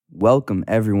welcome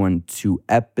everyone to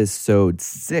episode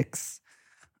 6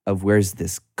 of Where's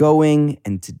This Going?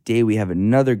 And today we have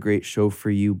another great show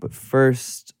for you. But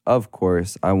first, of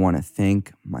course, I want to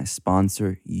thank my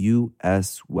sponsor,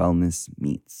 US Wellness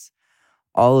Meats.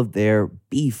 All of their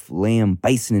beef, lamb,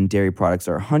 bison, and dairy products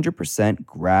are 100%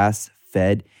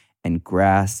 grass-fed and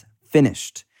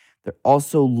grass-finished. They're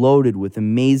also loaded with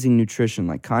amazing nutrition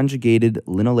like conjugated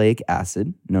linoleic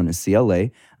acid, known as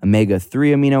CLA,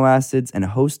 omega-3 amino acids, and a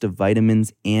host of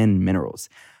vitamins and minerals.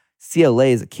 CLA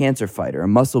is a cancer fighter, a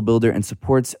muscle builder, and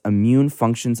supports immune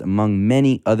functions among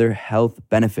many other health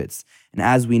benefits. And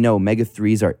as we know,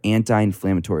 omega-3s are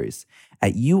anti-inflammatories.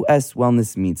 At US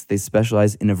Wellness Meats, they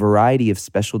specialize in a variety of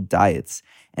special diets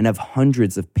and have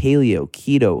hundreds of paleo,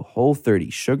 keto,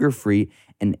 Whole30, sugar-free,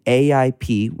 and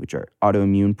AIP, which are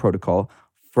autoimmune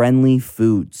protocol-friendly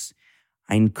foods.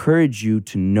 I encourage you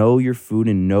to know your food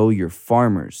and know your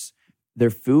farmers. Their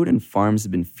food and farms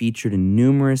have been featured in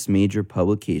numerous major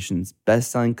publications,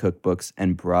 best-selling cookbooks,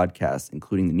 and broadcasts,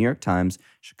 including the New York Times,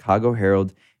 Chicago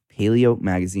Herald, Paleo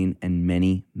Magazine, and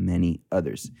many, many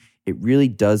others. It really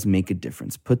does make a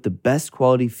difference. Put the best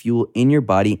quality fuel in your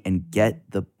body and get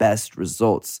the best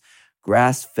results.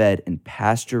 Grass-fed and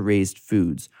pasture-raised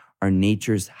foods are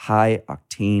nature's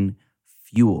high-octane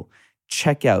fuel.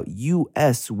 Check out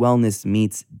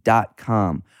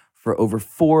uswellnessmeats.com for over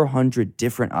 400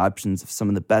 different options of some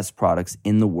of the best products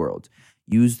in the world.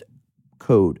 Use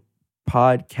code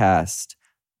PODCAST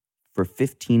for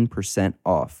 15%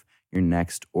 off your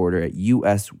next order at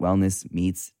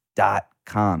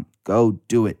uswellnessmeats.com. Go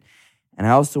do it. And I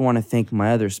also want to thank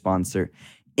my other sponsor,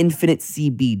 Infinite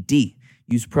CBD.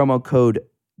 Use promo code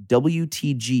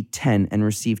WTG10 and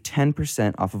receive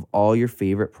 10% off of all your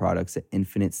favorite products at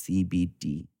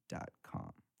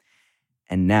infinitecbd.com.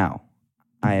 And now,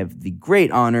 I have the great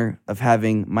honor of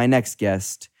having my next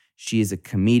guest. She is a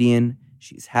comedian.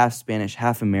 She's half Spanish,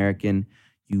 half American.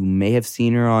 You may have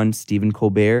seen her on Stephen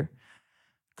Colbert,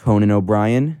 Conan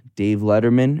O'Brien, Dave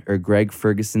Letterman, or Greg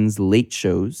Ferguson's late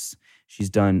shows. She's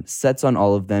done sets on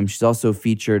all of them. She's also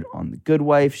featured on The Good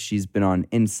Wife. She's been on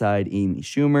Inside Amy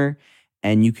Schumer.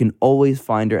 And you can always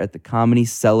find her at the Comedy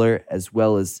Cellar, as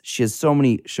well as she has so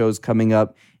many shows coming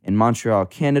up in Montreal,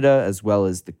 Canada, as well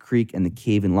as The Creek and The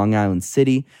Cave in Long Island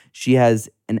City. She has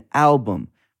an album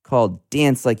called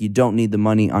Dance Like You Don't Need the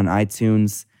Money on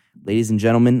iTunes. Ladies and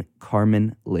gentlemen,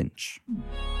 Carmen Lynch.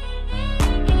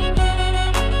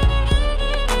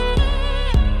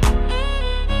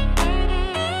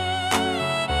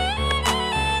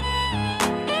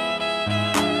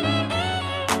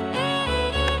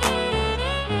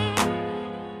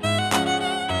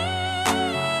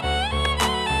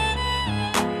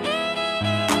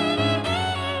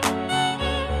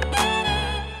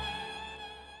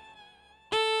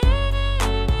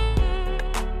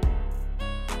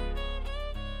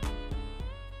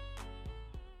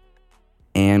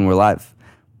 And we're live.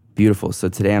 Beautiful. So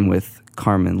today I'm with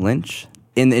Carmen Lynch.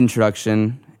 In the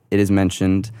introduction, it is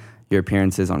mentioned your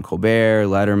appearances on Colbert,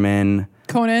 Letterman,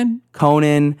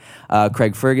 Conan,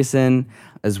 Craig Ferguson,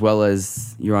 as well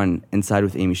as you're on Inside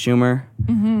with Amy Schumer.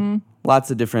 Mm-hmm.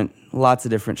 Lots of different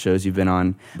shows you've been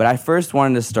on. But I first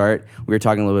wanted to start, we were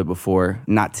talking a little bit before,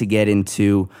 not to get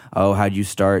into, how'd you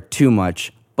start too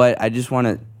much. But I just want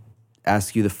to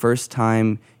ask you the first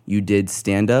time you did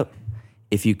stand-up,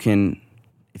 if you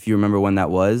remember when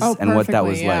that was and what that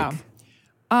was like.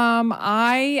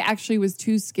 I actually was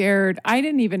too scared. I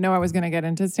didn't even know I was going to get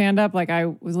into stand-up. Like, I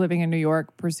was living in New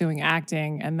York pursuing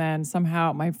acting, and then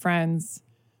somehow my friends,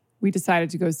 we decided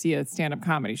to go see a stand-up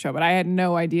comedy show, but I had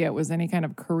no idea it was any kind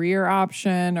of career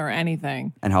option or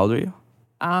anything. And how old are you?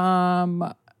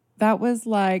 That was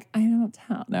like, I don't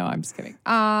tell. No, I'm just kidding.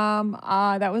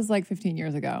 That was like 15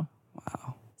 years ago.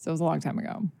 Wow. So it was a long time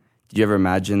ago. Did you ever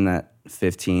imagine that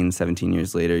 15, 17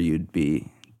 years later, you'd be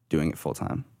doing it full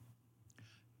time?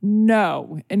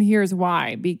 No. And here's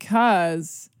why.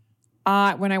 Because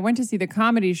when I went to see the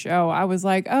comedy show, I was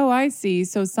like, oh, I see.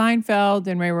 So Seinfeld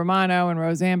and Ray Romano and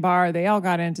Roseanne Barr, they all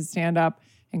got into stand-up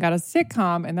and got a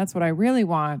sitcom, and that's what I really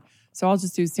want. So I'll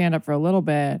just do stand-up for a little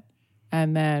bit,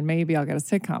 and then maybe I'll get a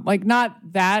sitcom. Like, not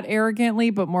that arrogantly,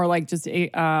 but more like just,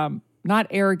 not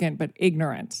arrogant, but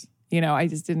ignorant. You know, I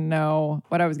just didn't know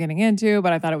what I was getting into,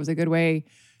 but I thought it was a good way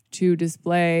to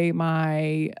display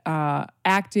my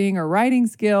acting or writing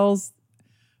skills,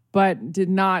 but did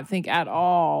not think at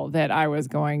all that I was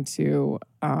going to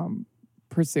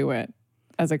pursue it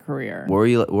as a career. What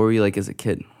were you like as a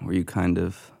kid? Were you kind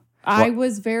of... I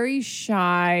was very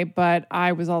shy, but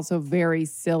I was also very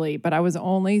silly. But I was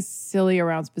only silly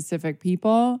around specific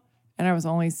people, and I was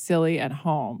only silly at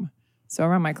home. So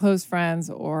around my close friends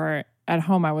or at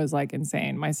home, I was like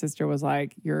insane. My sister was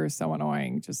like, "You're so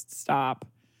annoying. Just stop."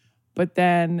 But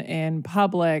then in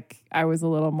public, I was a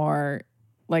little more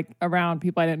like around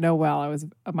people I didn't know well. I was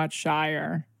much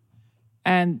shyer.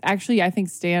 And actually, I think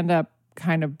stand-up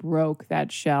kind of broke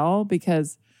that shell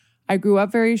because I grew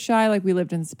up very shy. Like we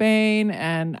lived in Spain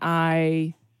and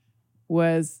I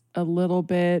was a little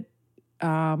bit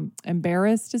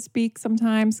embarrassed to speak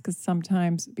sometimes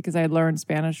because I had learned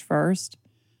Spanish first,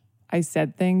 I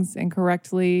said things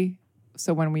incorrectly.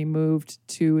 So when we moved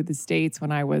to the States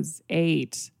when I was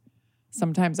 8,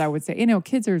 sometimes I would say,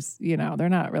 kids are, they're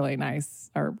not really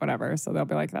nice or whatever. So they'll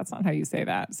be like, that's not how you say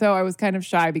that. So I was kind of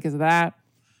shy because of that.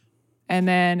 And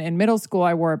then in middle school,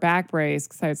 I wore a back brace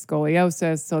because I had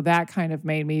scoliosis. So that kind of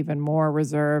made me even more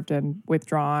reserved and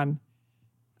withdrawn.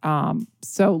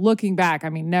 So looking back, I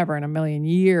mean, never in a million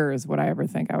years would I ever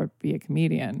think I would be a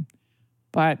comedian.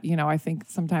 But, I think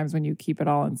sometimes when you keep it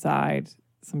all inside,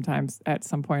 sometimes at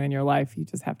some point in your life, you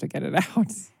just have to get it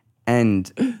out.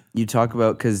 And you talk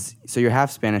about, so you're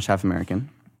half Spanish, half American.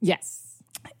 Yes.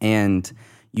 And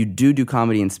you do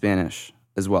comedy in Spanish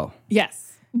as well.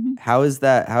 Yes. Mm-hmm. How is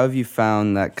that? How have you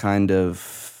found that kind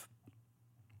of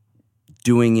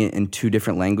doing it in 2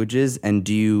 different languages? And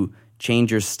do you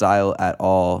change your style at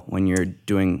all when you're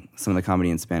doing some of the comedy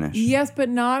in Spanish? Yes, but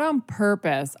not on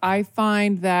purpose. I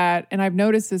find that, and I've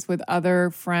noticed this with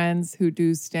other friends who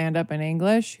do stand-up in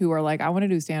English, who are like, I want to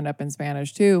do stand-up in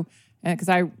Spanish too. And because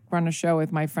I run a show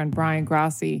with my friend Brian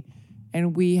Grassi,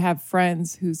 and we have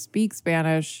friends who speak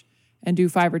Spanish and do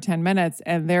 5 or 10 minutes,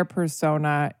 and their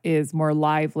persona is more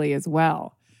lively as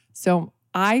well. So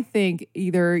I think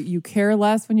either you care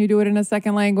less when you do it in a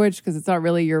second language because it's not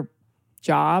really your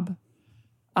job,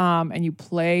 and you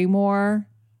play more,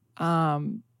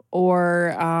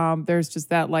 or there's just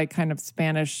that like kind of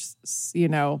Spanish,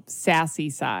 sassy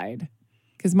side.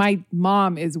 Because my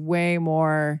mom is way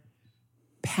more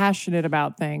passionate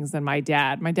about things than my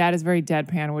dad. My dad is very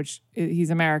deadpan, which he's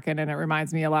American, and it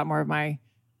reminds me a lot more of my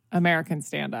American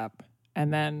stand-up.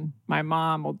 And then my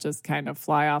mom will just kind of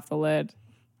fly off the lid.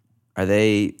 Are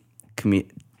they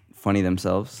funny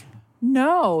themselves?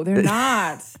 No, they're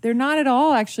not. They're not at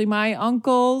all, actually. My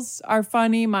uncles are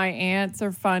funny. My aunts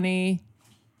are funny.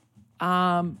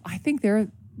 I think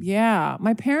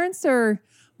my parents are,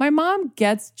 my mom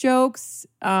gets jokes.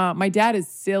 My dad is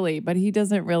silly, but he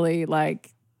doesn't really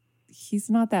he's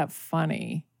not that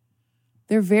funny.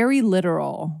 They're very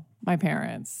literal, my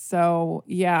parents. So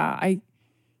yeah,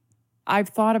 I've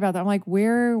thought about that. I'm like,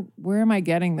 where am I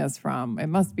getting this from? It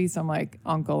must be some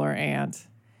uncle or aunt.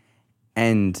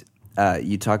 And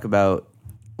you talk about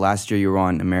last year you were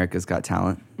on America's Got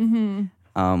Talent,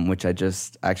 which I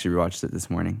just actually rewatched it this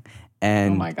morning.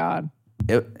 And oh my God.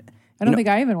 I don't think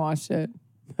I even watched it.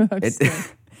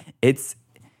 It's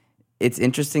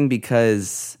interesting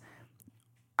because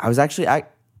I was actually,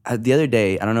 the other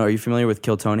day, I don't know, are you familiar with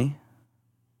Kill Tony?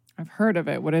 I've heard of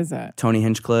it. What is it? Tony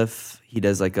Hinchcliffe. He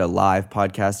does a live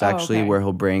podcast actually where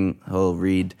he'll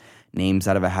read names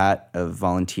out of a hat of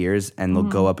volunteers and they'll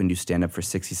go up and do stand-up for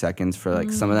 60 seconds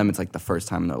for some of them it's the first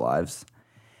time in their lives.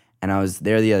 And I was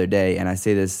there the other day, and I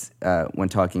say this when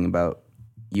talking about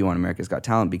you on America's Got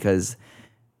Talent, because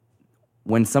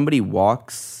when somebody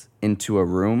walks into a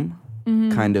room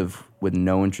kind of with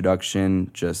no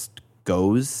introduction, just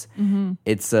goes,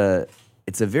 it's a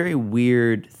very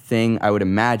weird thing, I would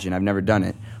imagine, I've never done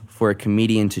it, for a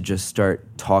comedian to just start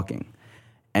talking.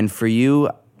 And for you,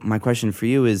 my question for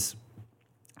you is,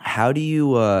 how do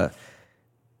you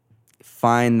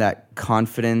find that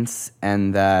confidence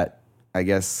and that, I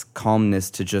guess, calmness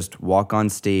to just walk on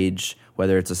stage,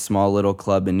 whether it's a small little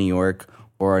club in New York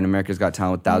or on America's Got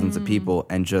Talent with thousands of people,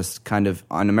 and just kind of,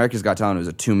 on America's Got Talent, it was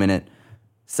a 2-minute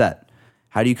set.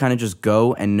 How do you kind of just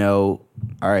go and know,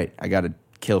 all right, I got to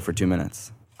kill for 2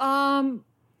 minutes?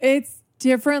 It's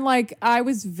different. I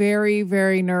was very,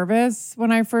 very nervous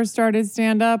when I first started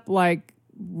stand-up,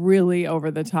 really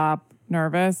over the top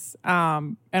nervous.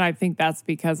 And I think that's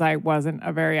because I wasn't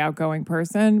a very outgoing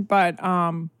person. But,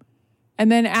 and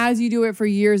then as you do it for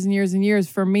years and years and years,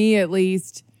 for me at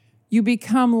least, you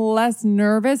become less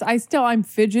nervous. I'm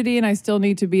fidgety and I still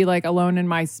need to be alone in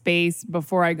my space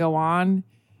before I go on.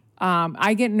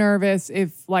 I get nervous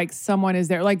if someone is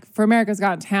there. For America's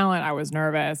Got Talent, I was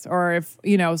nervous. Or if,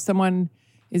 someone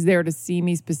is there to see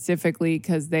me specifically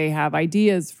because they have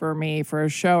ideas for me for a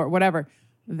show or whatever.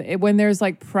 When there's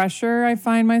pressure, I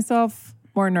find myself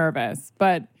more nervous.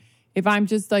 But if I'm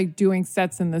just doing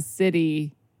sets in the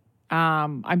city,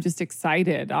 I'm just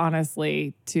excited,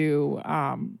 honestly, to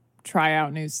try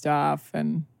out new stuff.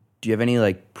 And do you have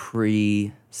any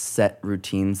pre-set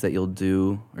routines that you'll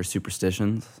do or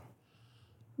superstitions?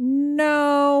 No,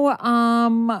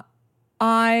 No,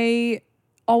 I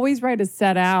always write a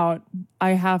set out.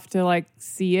 I have to like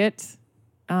see it.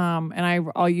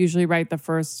 And I'll usually write the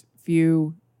first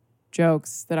few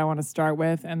jokes that I want to start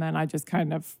with. And then I just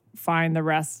kind of find the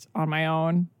rest on my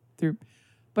own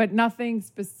but nothing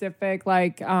specific.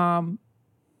 Like,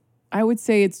 I would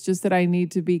say it's just that I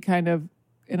need to be kind of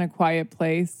in a quiet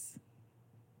place,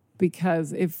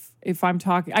 because if I'm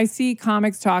talking, I see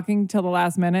comics talking till the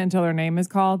last minute until their name is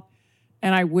called.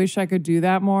 And I wish I could do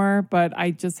that more, but I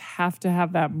just have to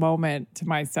have that moment to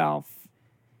myself.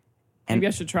 Maybe I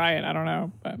should try it. I don't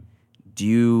know. But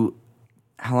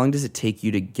how long does it take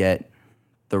you to get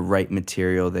the right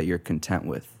material that you're content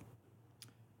with?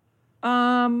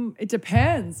 It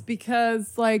depends,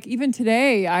 because like even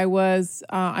today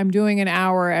I'm doing an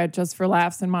hour at Just for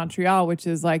Laughs in Montreal, which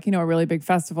is like, a really big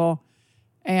festival.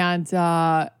 And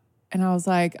I was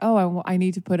like, oh, I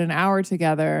need to put an hour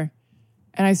together.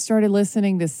 And I started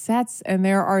listening to sets, and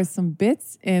there are some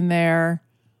bits in there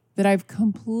that I've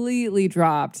completely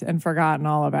dropped and forgotten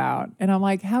all about. And I'm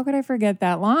like, how could I forget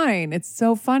that line? It's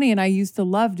so funny. And I used to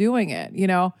love doing it,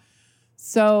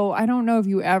 So I don't know if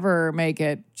you ever make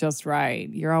it just right.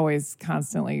 You're always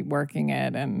constantly working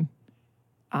it. And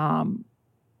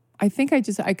I think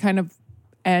I kind of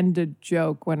end a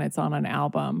joke when it's on an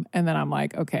album. And then I'm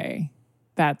like, okay,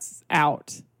 that's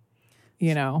out,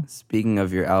 Speaking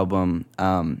of your album,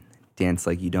 Dance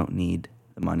Like You Don't Need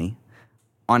the Money,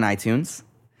 on iTunes,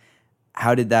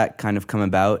 how did that kind of come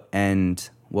about? And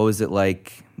what was it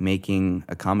like making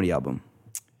a comedy album?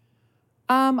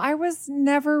 I was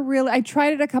never really, I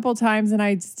tried it a couple times and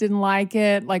I just didn't like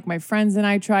it. Like my friends and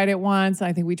I tried it once.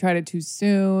 I think we tried it too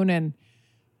soon. And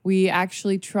we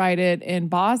actually tried it in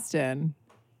Boston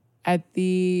at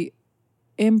the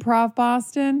Improv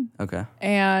Boston. Okay.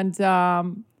 And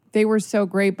they were so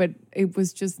great, but it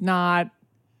was just not,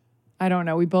 I don't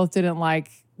know. We both didn't like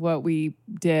what we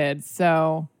did.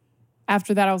 So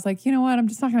after that, I was like, you know what? I'm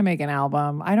just not going to make an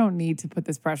album. I don't need to put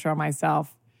this pressure on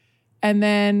myself. And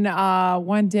then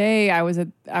one day I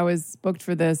was booked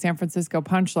for the San Francisco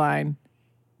Punchline,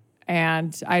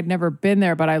 and I'd never been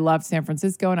there, but I loved San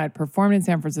Francisco, and I'd performed in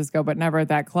San Francisco, but never at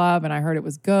that club. And I heard it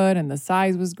was good and the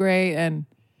size was great. And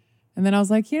then I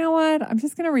was like, you know what? I'm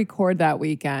just going to record that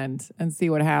weekend and see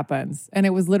what happens. And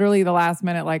it was literally the last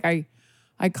minute. Like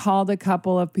I called a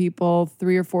couple of people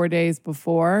 3 or 4 days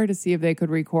before to see if they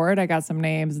could record. I got some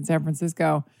names in San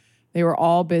Francisco. They were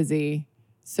all busy.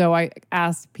 So I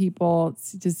asked people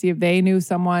to see if they knew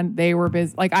someone. They were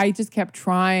busy. Like I just kept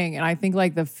trying. And I think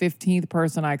like the 15th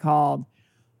person I called,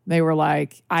 they were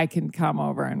like, I can come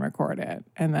over and record it.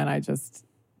 And then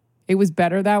it was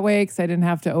better that way because I didn't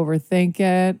have to overthink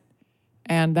it.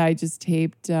 And I just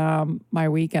taped my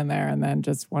weekend there. And then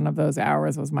just one of those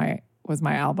hours was my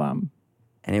album.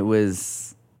 And it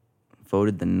was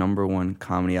voted the #1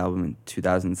 comedy album in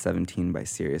 2017 by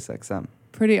SiriusXM.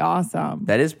 Pretty awesome.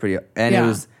 That is pretty. And It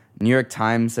was, New York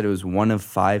Times said it was 1 of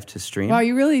 5 to stream. Wow,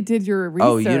 you really did your research.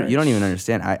 Oh, you don't even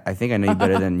understand. I think I know you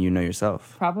better than you know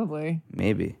yourself. Probably.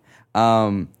 Maybe.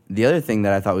 The other thing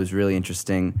that I thought was really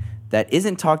interesting that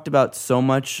isn't talked about so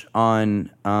much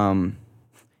on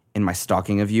in my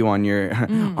stalking of you on your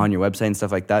on your website and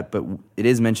stuff like that, but it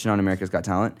is mentioned on America's Got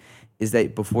Talent, is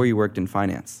that before you worked in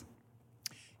finance.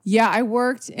 Yeah, I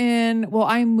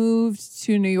moved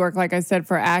to New York, like I said,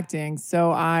 for acting.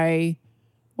 So I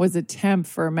was a temp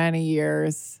for many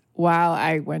years while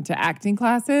I went to acting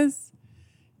classes.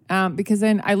 Because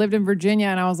then I lived in Virginia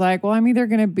and I was like, well, I'm either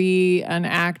going to be an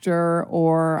actor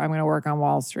or I'm going to work on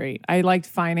Wall Street. I liked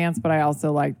finance, but I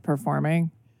also liked performing,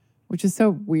 which is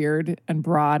so weird and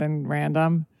broad and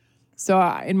random. So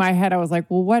in my head, I was like,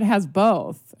 well, what has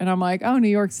both? And I'm like, oh, New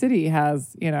York City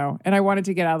has, and I wanted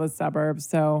to get out of the suburbs.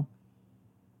 So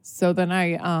then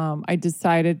I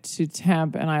decided to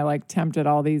temp, and I temped at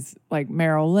all these like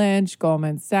Merrill Lynch,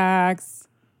 Goldman Sachs,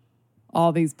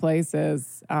 all these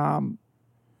places.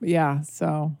 Yeah.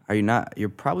 So you're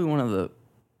probably one of the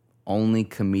only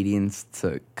comedians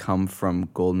to come from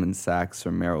Goldman Sachs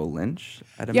or Merrill Lynch.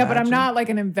 I'd imagine. But I'm not like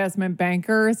an investment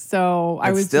banker, so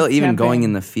I was still just even temping. Going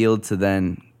in the field to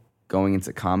then going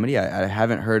into comedy. I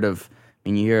haven't heard of. I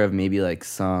mean, you hear of maybe like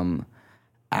some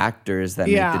actors that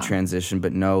make the transition,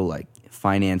 but no like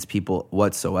finance people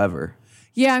whatsoever.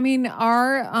 Yeah, I mean,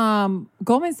 our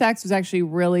Goldman Sachs was actually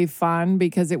really fun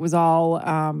because it was all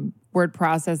word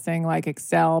processing, like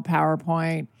Excel,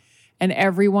 PowerPoint. And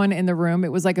everyone in the room,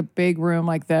 it was like a big room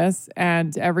like this,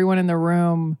 and everyone in the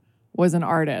room was an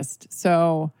artist.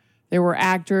 So there were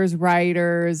actors,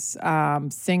 writers,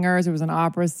 singers. There was an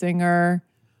opera singer.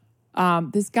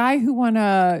 This guy who won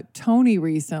a Tony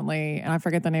recently, and I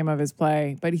forget the name of his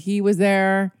play, but he was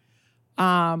there.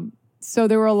 So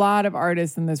there were a lot of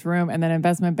artists in this room, and then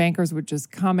investment bankers would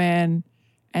just come in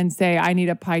and say, I need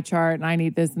a pie chart and I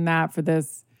need this and that for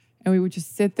this. And we would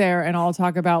just sit there and all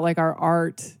talk about like our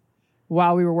art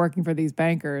while we were working for these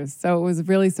bankers. So it was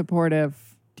really supportive.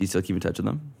 Do you still keep in touch with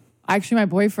them? Actually, my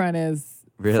boyfriend is.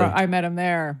 Really? I met him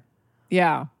there.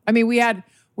 Yeah. I mean,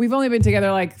 we've only been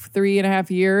together like 3.5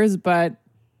 years, but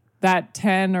that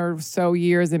 10 or so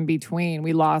years in between,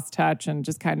 we lost touch and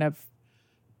just kind of,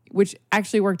 which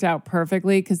actually worked out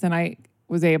perfectly because then I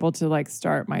was able to like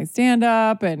start my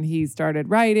stand-up and he started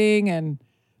writing and,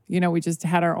 we just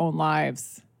had our own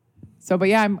lives. So, but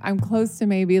yeah, I'm close to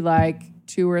maybe like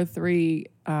 2 or 3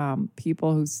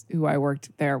 people who I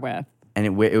worked there with.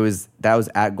 And that was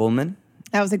at Goldman?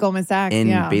 That was at Goldman Sachs,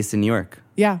 Based in New York?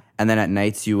 Yeah. And then at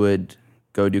nights you would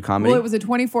go do comedy? Well, it was a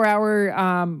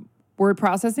 24-hour word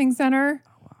processing center.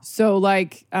 Oh, wow. So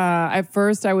like at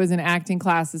first I was in acting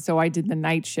classes, so I did the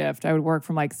night shift. I would work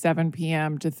from like 7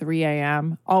 p.m. to 3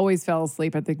 a.m. Always fell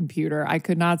asleep at the computer. I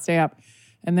could not stay up.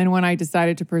 And then when I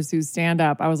decided to pursue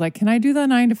stand-up, I was like, can I do the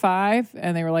 9 to 5?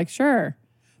 And they were like, sure.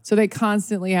 So they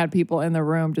constantly had people in the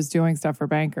room just doing stuff for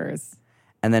bankers.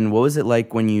 And then what was it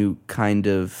like when you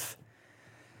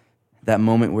that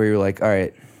moment where you're like, all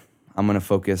right, I'm going to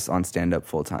focus on stand-up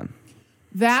full time?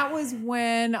 That was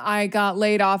when I got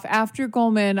laid off. After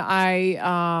Goldman, I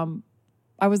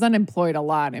was unemployed a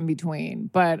lot in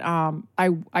between, but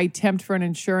I temped for an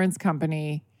insurance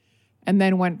company and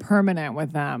then went permanent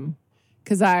with them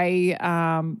because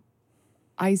I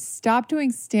stopped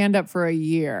doing stand-up for a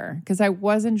year because I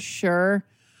wasn't sure.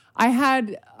 I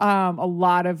had a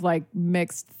lot of like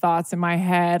mixed thoughts in my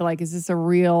head. Like, is this a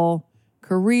real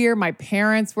career? My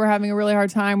parents were having a really hard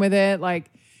time with it.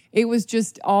 Like, it was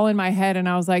just all in my head. And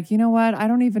I was like, you know what? I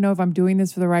don't even know if I'm doing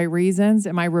this for the right reasons.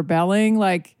 Am I rebelling?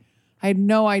 Like, I had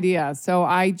no idea. So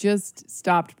I just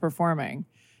stopped performing.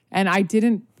 And I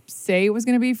didn't say it was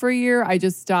going to be for a year. I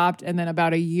just stopped. And then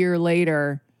about a year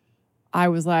later, I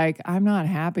was like, I'm not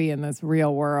happy in this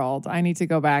real world. I need to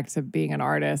go back to being an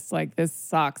artist. Like, this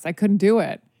sucks. I couldn't do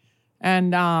it.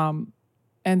 And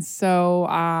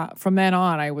so from then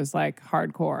on, I was like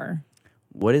hardcore.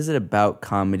 What is it about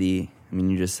comedy? I mean,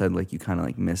 you just said like you kind of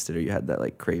like missed it or you had that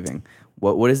like craving.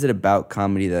 What is it about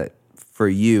comedy that for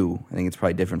you, I think it's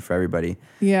probably different for everybody,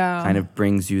 kind of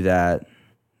brings you that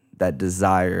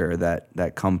desire or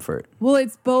that comfort? Well,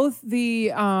 it's both the,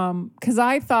 because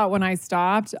I thought when I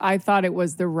stopped, I thought it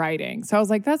was the writing. So I was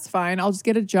like, that's fine. I'll just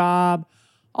get a job.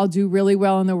 I'll do really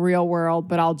well in the real world,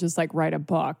 but I'll just like write a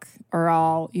book or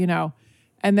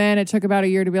and then it took about a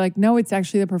year to be like, no, it's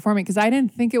actually the performing. Because I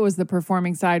didn't think it was the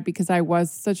performing side because I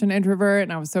was such an introvert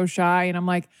and I was so shy. And I'm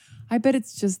like, I bet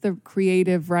it's just the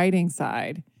creative writing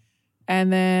side.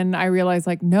 And then I realized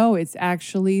like, no, it's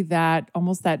actually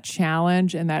almost that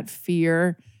challenge and that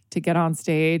fear to get on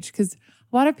stage. Because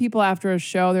a lot of people after a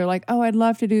show, they're like, oh, I'd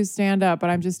love to do stand-up, but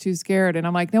I'm just too scared. And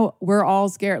I'm like, no, we're all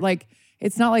scared. Like,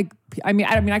 it's not like, I mean,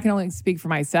 I can only speak for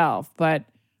myself, but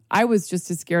I was just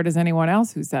as scared as anyone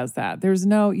else who says that.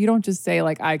 You don't just say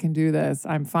like, I can do this,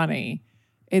 I'm funny.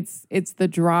 It's the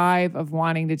drive of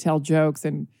wanting to tell jokes,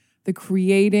 and the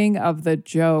creating of the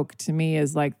joke to me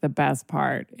is like the best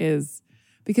part, is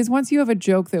because once you have a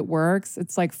joke that works,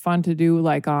 it's like fun to do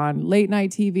like on late night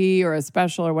TV or a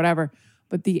special or whatever.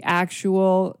 But the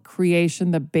actual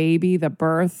creation, the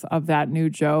birth of that new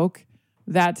joke,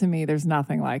 that to me, there's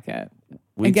nothing like it.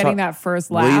 And getting that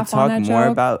first laugh on that joke. Will you talk more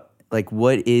about like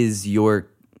what is your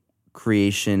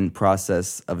creation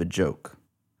process of a joke?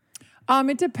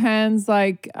 It depends.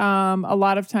 Like a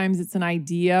lot of times it's an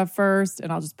idea first,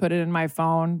 and I'll just put it in my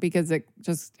phone because it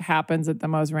just happens at the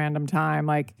most random time.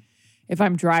 Like if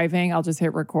I'm driving, I'll just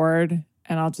hit record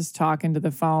and I'll just talk into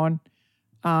the phone.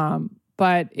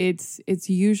 But it's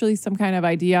usually some kind of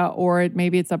idea, or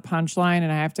maybe it's a punchline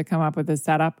and I have to come up with a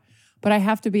setup. But I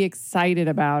have to be excited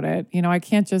about it. I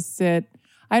can't just sit.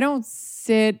 I don't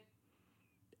sit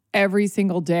every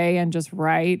single day and just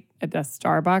write at the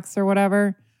Starbucks or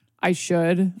whatever. I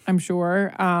should, I'm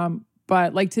sure.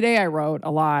 But like today I wrote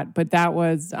a lot, but that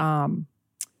was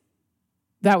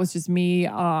just me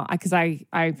because I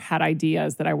had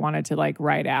ideas that I wanted to like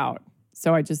write out.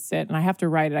 So I just sit and I have to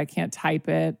write it. I can't type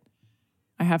it.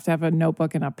 I have to have a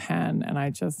notebook and a pen, and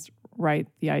I just write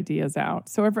the ideas out.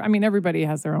 So everybody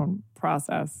has their own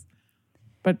process,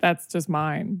 but that's just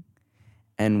mine.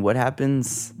 And what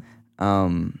happens,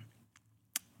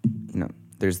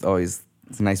 there's always,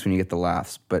 it's nice when you get the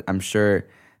laughs, but I'm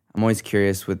always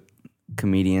curious with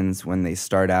comedians when they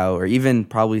start out, or even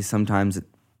probably sometimes it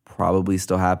probably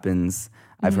still happens,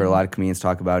 I've heard a lot of comedians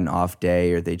talk about an off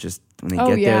day, or they just, when they Oh,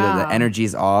 get there, yeah. the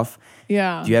energy's off.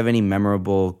 Yeah. Do you have any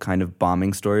memorable kind of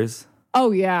bombing stories?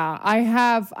 Oh, yeah. I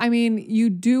have. I mean, you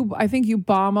do. I think you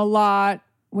bomb a lot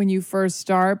when you first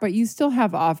start, but you still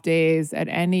have off days at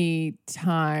any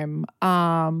time.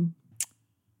 I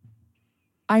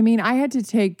mean, I had to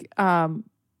take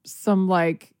some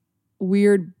like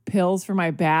weird pills for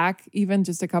my back even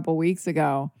just a couple weeks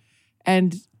ago.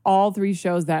 And all 3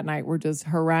 shows that night were just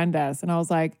horrendous. And I was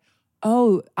like,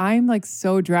 oh, I'm like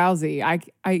so drowsy. I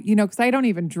because I don't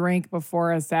even drink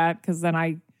before a set because then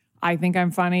I think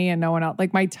I'm funny and no one else.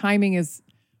 Like my timing is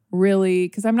really,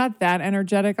 because I'm not that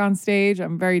energetic on stage.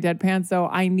 I'm very deadpan. So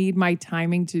I need my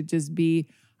timing to just be,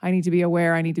 I need to be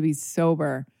aware. I need to be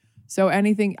sober. So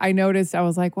anything I noticed, I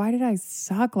was like, why did I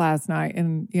suck last night?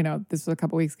 And, this was a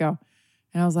couple weeks ago.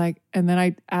 And I was like, and then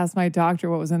I asked my doctor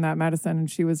what was in that medicine. And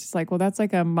she was just like, well, that's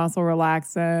like a muscle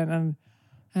relaxant. And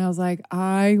I was like,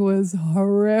 I was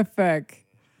horrific.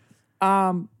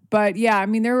 But yeah, I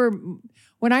mean,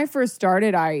 when I first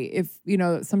started,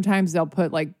 sometimes they'll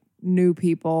put like new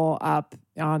people up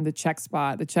on the check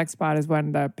spot. The check spot is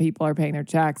when the people are paying their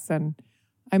checks. And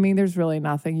I mean, there's really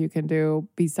nothing you can do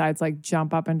besides like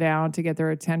jump up and down to get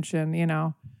their attention,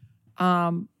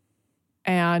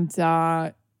 and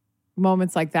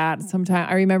moments like that. Sometimes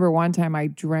I remember one time I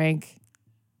drank,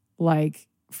 like,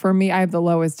 for me, I have the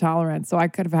lowest tolerance. So I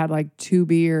could have had like 2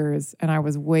 beers and I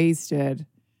was wasted.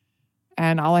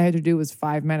 And all I had to do was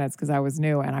 5 minutes because I was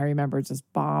new. And I remember just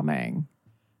bombing.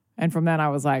 And from then I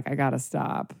was like, I got to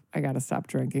stop. I got to stop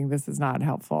drinking. This is not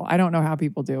helpful. I don't know how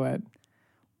people do it.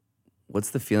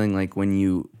 What's the feeling like when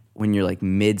you're like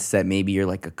mid-set, maybe you're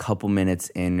like a couple minutes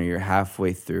in or you're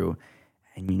halfway through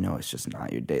and it's just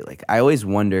not your day? Like I always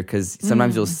wonder, because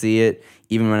sometimes you'll see it,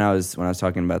 even when I was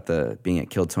talking about being at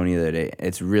Kill Tony the other day,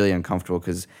 it's really uncomfortable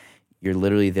because you're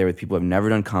literally there with people who have never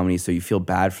done comedy, so you feel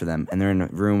bad for them. And they're in a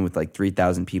room with like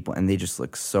 3,000 people and they just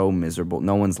look so miserable.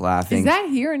 No one's laughing. Is that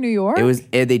here in New York?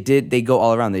 They go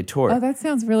all around, they tour. Oh, that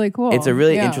sounds really cool. It's a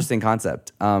really interesting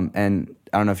concept. And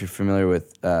I don't know if you're familiar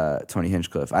with Tony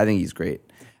Hinchcliffe. I think he's great.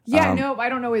 Yeah, no, I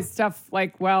don't know his stuff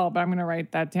like well, but I'm going to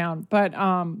write that down. But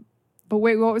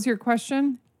wait, what was your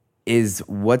question?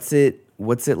 What's it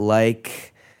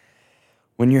like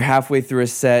when you're halfway through a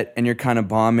set and you're kind of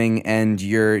bombing and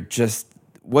you're just,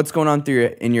 what's going on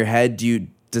in your head?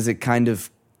 Does it kind of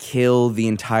kill the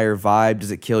entire vibe?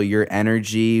 Does it kill your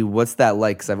energy? What's that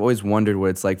like? Because I've always wondered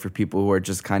what it's like for people who are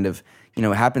just kind of, it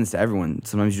happens to everyone.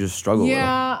 Sometimes you just struggle a little.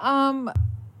 Yeah,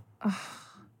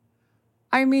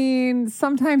 I mean,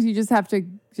 sometimes you just have to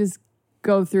just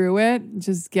go through it,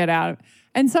 just get out.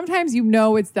 And sometimes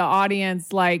it's the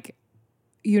audience, like,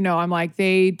 I'm like,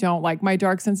 they don't like my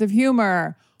dark sense of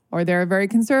humor, or they're very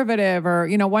conservative, or,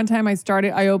 one time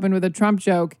I opened with a Trump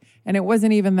joke and it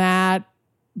wasn't even that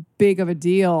big of a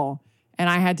deal. And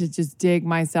I had to just dig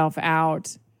myself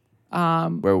out.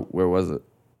 Where was it?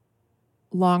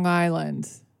 Long Island.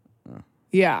 Oh.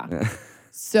 Yeah.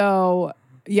 So,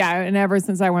 yeah. And ever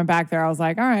since I went back there, I was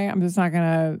like, all right, I'm just not going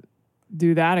to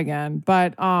do that again.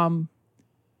 But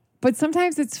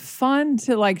sometimes it's fun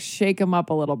to like shake them up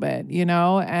a little bit,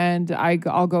 and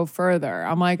I'll go further.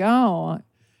 I'm like, oh,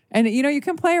 and you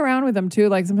can play around with them too.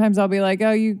 Like sometimes I'll be like,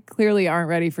 oh, you clearly aren't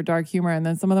ready for dark humor. And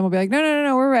then some of them will be like,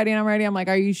 no, we're ready. And I'm ready. I'm like,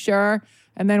 are you sure?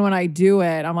 And then when I do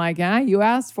it, I'm like, yeah, you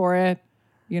asked for it,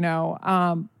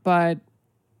 but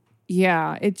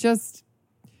yeah, it just,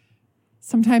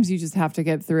 sometimes you just have to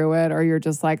get through it, or you're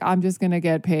just like, I'm just going to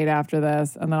get paid after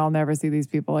this and then I'll never see these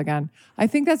people again. I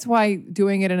think that's why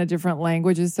doing it in a different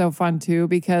language is so fun too,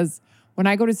 because when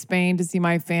I go to Spain to see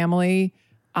my family,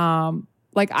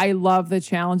 like I love the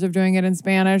challenge of doing it in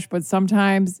Spanish, but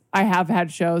sometimes I have had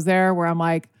shows there where I'm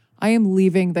like, I am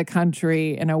leaving the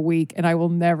country in a week and I will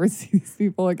never see these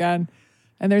people again.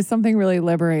 And there's something really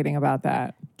liberating about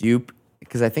that.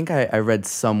 Because I think I read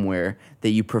somewhere that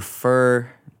you prefer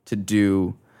to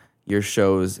do your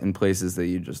shows in places that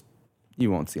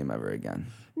you won't see them ever again.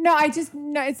 No, it's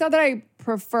not that I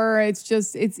prefer. It's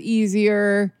just, it's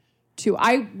easier to,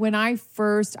 I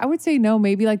would say no,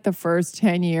 maybe like the first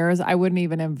 10 years, I wouldn't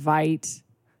even invite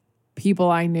people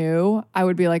I knew. I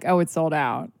would be like, oh, it's sold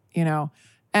out,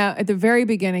 At the very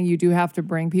beginning, you do have to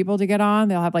bring people to get on.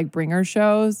 They'll have like bringer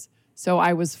shows. So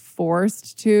I was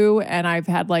forced to, and I've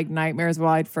had like nightmares where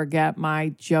I'd forget my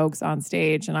jokes on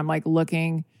stage and I'm like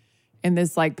looking in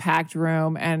this like packed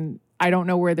room and I don't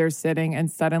know where they're sitting.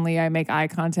 And suddenly I make eye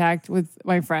contact with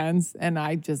my friends and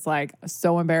I just like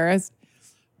so embarrassed.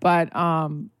 But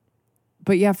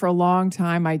yeah, for a long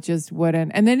time, I just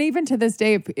wouldn't. And then even to this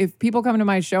day, if people come to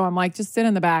my show, I'm like, just sit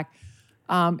in the back.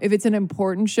 If it's an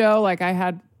important show, like I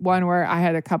had one where I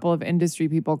had a couple of industry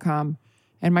people come,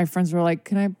 and my friends were like,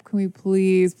 can we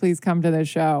please come to this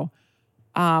show?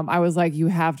 I was like, you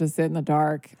have to sit in the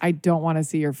dark. I don't want to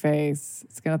see your face.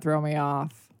 It's going to throw me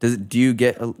off. Does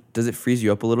it freeze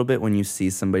you up a little bit when you see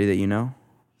somebody that you know?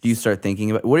 Do you start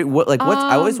thinking about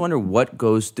I always wonder what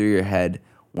goes through your head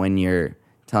when you're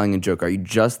telling a joke. Are you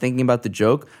just thinking about the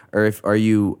joke, or are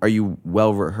you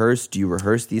well rehearsed? Do you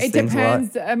rehearse these things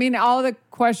depends. a lot? I mean, all the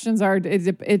questions are.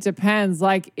 It depends.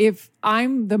 Like if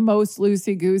I'm the most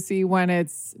loosey goosey when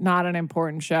it's not an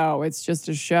important show, it's just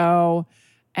a show,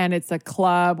 and it's a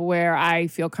club where I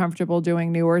feel comfortable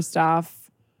doing newer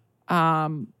stuff.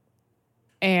 And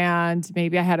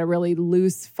maybe I had a really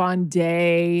loose, fun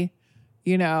day.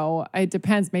 You know, it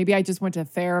depends. Maybe I just went to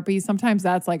therapy. Sometimes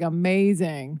that's like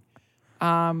amazing.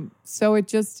 So it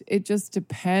just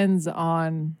depends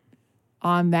on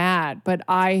that. But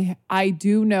I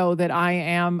do know that I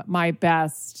am my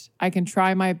best. I can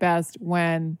try my best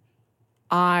when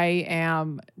I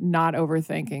am not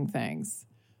overthinking things.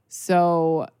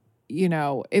 So, you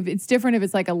know, if it's different, if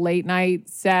it's like a late night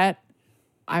set,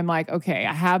 I'm like, okay,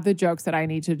 I have the jokes that I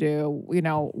need to do. You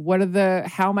know,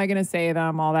 how am I going to say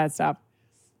them? All that stuff.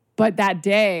 But that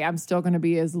day, I'm still going to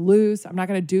be as loose. I'm not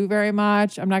going to do very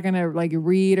much. I'm not going to like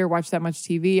read or watch that much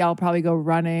TV. I'll probably go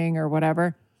running or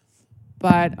whatever.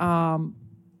 But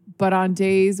on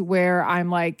days where I'm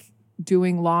like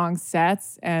doing long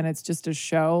sets and it's just a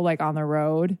show like on the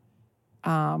road,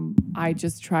 I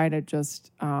just try to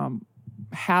just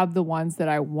have the ones that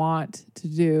I want to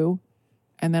do.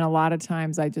 And then a lot of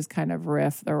times I just kind of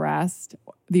riff the rest,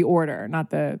 the order,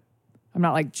 I'm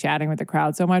not like chatting with the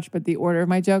crowd so much, but the order of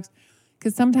my jokes.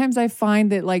 Because sometimes I find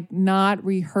that like not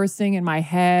rehearsing in my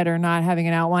head or not having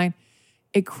an outline,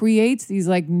 it creates these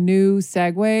like new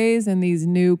segues and these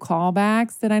new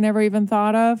callbacks that I never even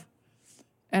thought of.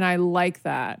 And I like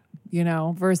that, you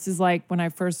know, versus like when I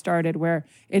first started where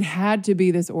it had to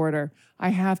be this order. I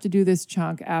have to do this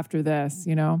chunk after this,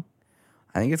 you know?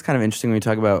 I think it's kind of interesting when you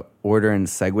talk about order and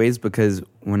segues, because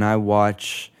when I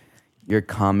watch your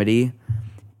comedy,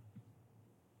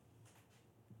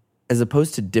 as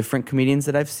opposed to different comedians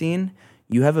that I've seen,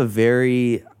 you have a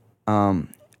very,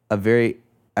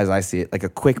 as I see it, like a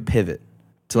quick pivot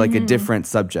to like a different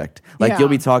subject. Like you'll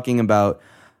be talking about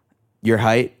your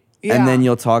height, and then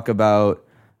you'll talk about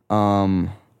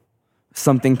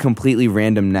something completely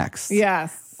random next.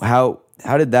 Yes. How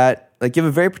did that, like you have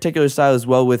a very particular style as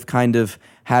well with kind of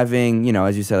having, you know,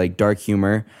 as you said, like dark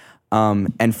humor.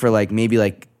 And for like maybe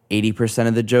like 80%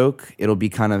 of the joke, it'll be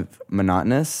kind of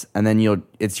monotonous. And then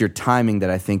it's your timing that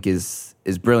I think is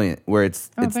brilliant, where it's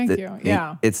what I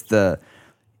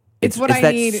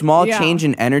that need. small change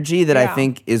in energy that I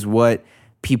think is what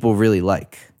people really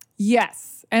like.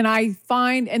 Yes. And I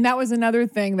find, and that was another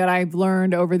thing that I've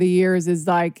learned over the years is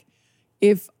like,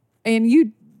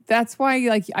 that's why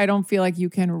like, I don't feel like you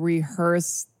can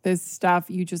rehearse this stuff.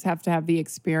 You just have to have the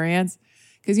experience.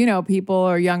 Because, you know, people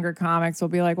or younger comics will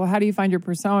be like, well, how do you find your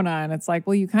persona? And it's like,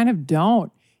 well, you kind of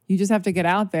don't. You just have to get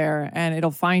out there and it'll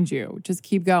find you. Just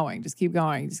keep going. Just keep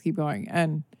going. Just keep going.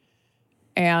 And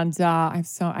I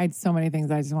had so many things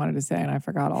I just wanted to say and I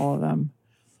forgot all of them.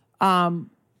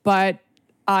 But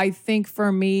I think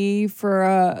for me, for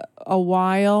a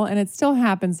while, and it still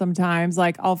happens sometimes,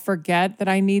 like I'll forget that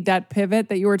I need that pivot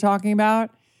that you were talking about.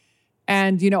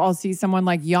 And, you know, I'll see someone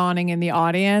like yawning in the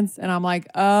audience and I'm like,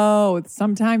 oh,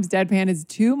 sometimes deadpan is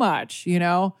too much, you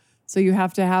know? So you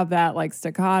have to have that like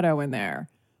staccato in there.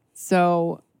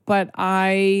 So, but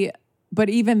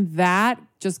even that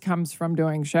just comes from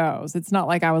doing shows. It's not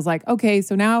like I was like, okay,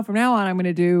 so now from now on, I'm going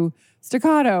to do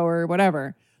staccato or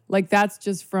whatever. Like that's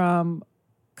just from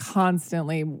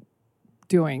constantly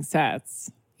doing sets,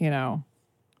 you know?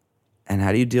 And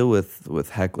how do you deal with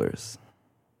hecklers?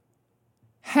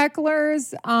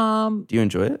 Hecklers, do you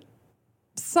enjoy it?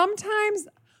 Sometimes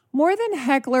more than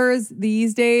hecklers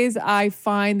these days, I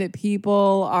find that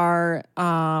people are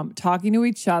talking to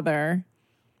each other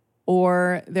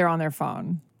or they're on their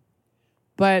phone.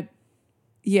 But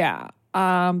yeah,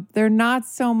 they're not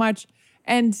so much.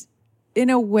 And in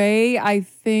a way, I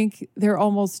think they're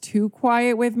almost too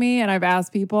quiet with me. And I've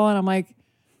asked people and I'm like,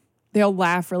 they'll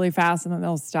laugh really fast and then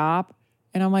they'll stop.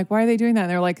 And I'm like, why are they doing that? And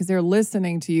they're like, because they're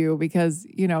listening to you. Because,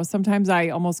 you know, sometimes I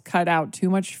almost cut out too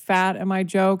much fat in my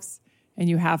jokes and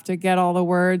you have to get all the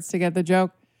words to get the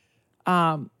joke.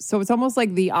 So it's almost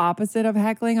like the opposite of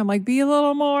heckling. I'm like, be a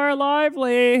little more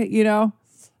lively, you know?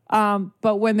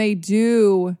 But when they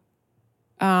do,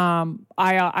 I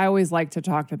always like to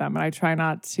talk to them and I try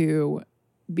not to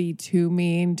be too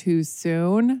mean too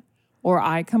soon or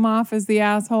I come off as the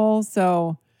asshole.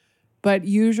 So But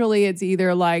usually it's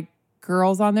either like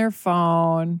girls on their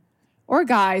phone or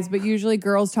guys, but usually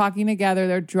girls talking together,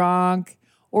 they're drunk,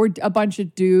 or a bunch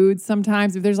of dudes.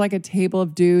 Sometimes if there's like a table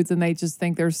of dudes and they just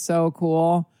think they're so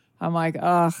cool, I'm like,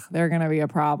 ugh, they're going to be a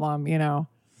problem, you know.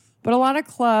 But a lot of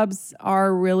clubs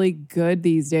are really good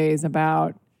these days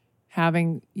about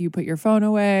having you put your phone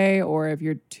away, or if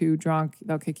you're too drunk,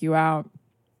 they'll kick you out.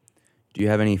 Do you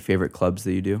have any favorite clubs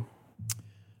that you do?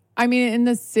 I mean, in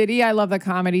the city, I love the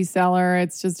Comedy Cellar.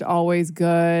 It's just always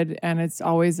good, and it's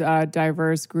always a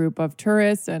diverse group of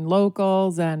tourists and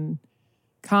locals and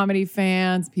comedy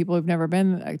fans, people who've never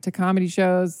been to comedy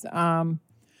shows.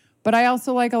 But I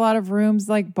also like a lot of rooms,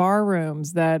 like bar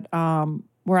rooms that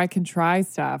where I can try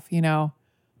stuff. You know,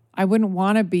 I wouldn't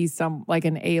want to be like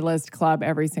an A-list club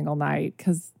every single night,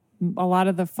 because a lot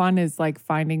of the fun is like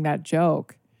finding that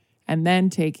joke and then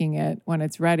taking it when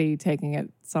it's ready, taking it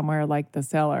somewhere like the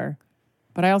Cellar.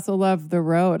 But I also love the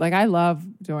road. Like, I love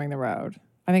doing the road.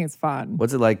 I think it's fun.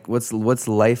 What's it like? What's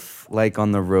life like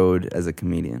on the road as a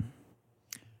comedian?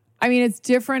 I mean, it's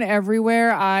different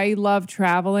everywhere. I love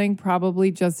traveling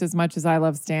probably just as much as I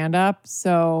love stand-up.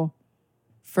 So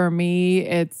for me,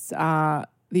 it's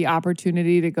the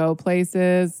opportunity to go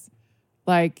places.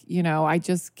 Like, you know, I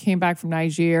just came back from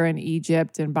Niger and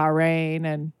Egypt and Bahrain,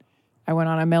 and I went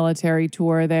on a military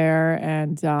tour there.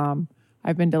 And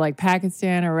I've been to like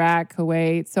Pakistan, Iraq,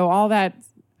 Kuwait. So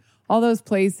all those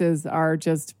places are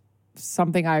just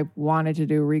something I wanted to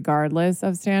do regardless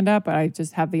of stand-up, but I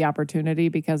just have the opportunity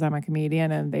because I'm a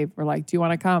comedian, and they were like, do you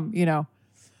want to come? You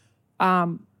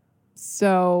know?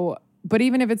 So, but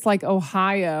even if it's like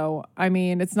Ohio, I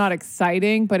mean, it's not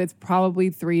exciting, but it's probably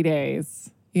 3 days,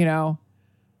 you know?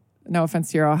 No offense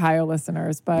to your Ohio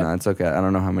listeners, but... No, it's okay. I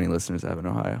don't know how many listeners I have in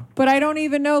Ohio. But I don't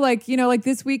even know, like, you know, like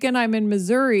this weekend I'm in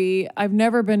Missouri. I've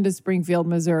never been to Springfield,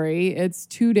 Missouri. It's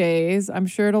 2 days. I'm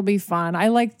sure it'll be fun. I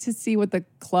like to see what the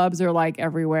clubs are like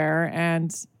everywhere.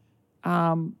 And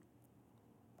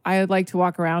I like to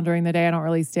walk around during the day. I don't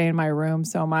really stay in my room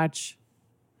so much.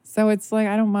 So it's like,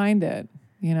 I don't mind it,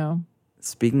 you know?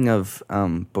 Speaking of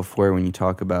before, when you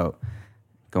talk about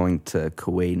going to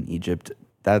Kuwait and Egypt,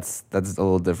 that's a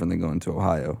little different than going to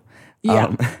Ohio.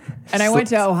 Yeah. And I went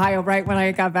to Ohio right when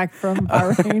I got back from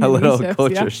Bahrain. A little Egypt.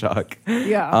 culture shock.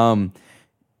 Yeah. Can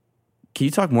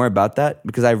you talk more about that?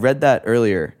 Because I read that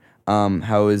earlier.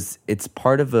 It's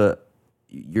part of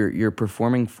you're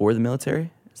performing for the military?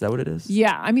 Is that what it is?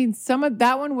 Yeah. I mean, some of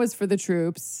that one was for the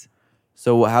troops.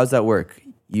 So how's that work?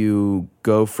 You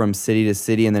go from city to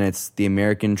city, and then it's the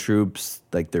American troops,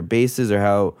 like their bases, or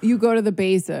how? You go to the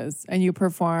bases and you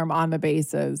perform on the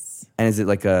bases. And is it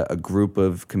like a group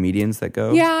of comedians that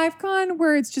go? Yeah, I've gone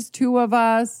where it's just 2 of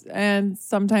us, and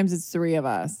sometimes it's 3 of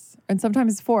us, and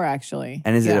sometimes it's 4 actually.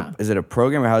 And is it a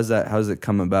program, or how does it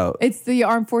come about? It's the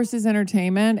Armed Forces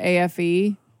Entertainment,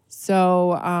 AFE.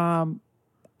 So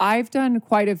I've done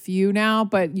quite a few now,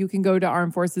 but you can go to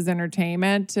Armed Forces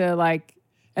Entertainment to like.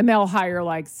 And they'll hire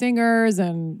like singers,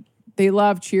 and they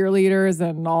love cheerleaders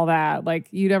and all that. Like,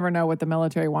 you never know what the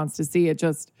military wants to see.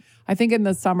 I think in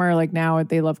the summer, like now,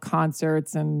 they love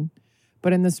concerts,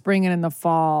 but in the spring and in the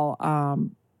fall,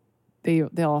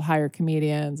 they'll hire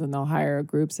comedians, and they'll hire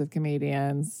groups of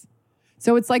comedians.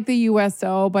 So it's like the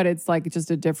USO, but it's like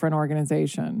just a different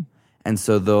organization. And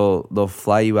so they'll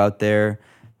fly you out there,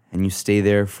 and you stay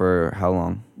there for how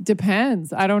long?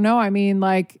 Depends. I don't know. I mean,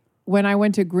 like, when I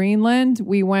went to Greenland,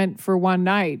 we went for one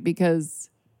night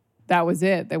because that was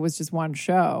it. There was just one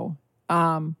show.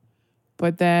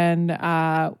 But then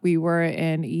we were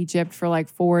in Egypt for like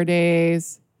 4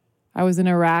 days. I was in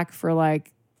Iraq for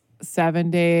like 7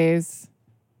 days.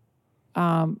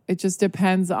 It just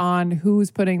depends on who's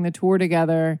putting the tour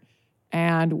together,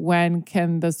 and when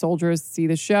can the soldiers see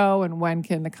the show, and when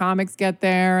can the comics get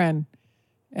there.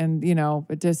 And you know,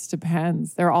 it just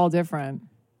depends. They're all different.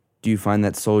 Do you find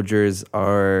that soldiers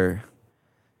are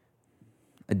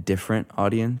a different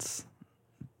audience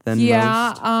than most?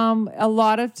 Yeah, a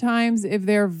lot of times if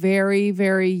they're very,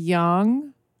 very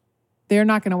young, they're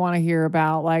not going to want to hear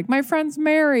about like, my friend's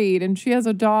married and she has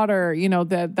a daughter. You know,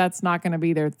 that's not going to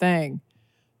be their thing.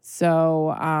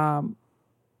 So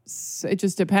it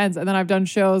just depends. And then I've done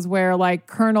shows where like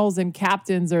colonels and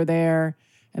captains are there,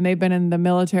 and they've been in the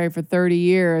military for 30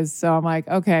 years. So I'm like,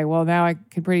 okay, well, now I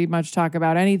can pretty much talk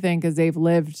about anything because they've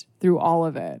lived through all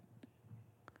of it,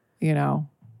 you know?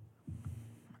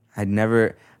 I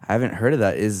haven't heard of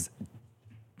that.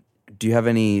 Do you have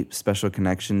any special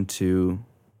connection to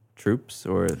troops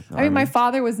or the I mean, my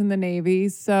father was in the Navy,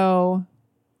 so,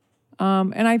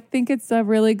 and I think it's a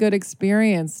really good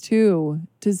experience too,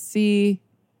 to see,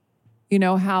 you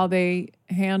know, how they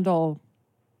handle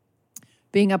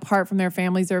being apart from their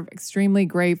families. They're extremely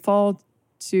grateful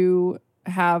to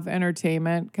have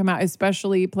entertainment come out,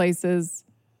 especially places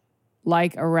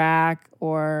like Iraq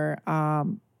or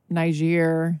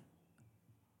Niger,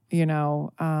 you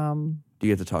know. Do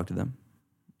you get to talk to them?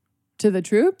 To the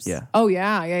troops? Yeah. Oh,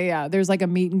 yeah. There's like a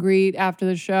meet and greet after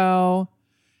the show.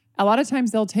 A lot of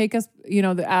times they'll take us, you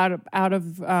know, out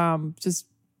of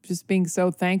just being so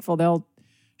thankful. They'll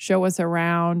show us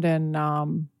around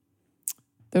and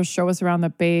they'll show us around the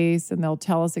base and they'll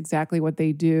tell us exactly what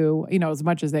they do, you know, as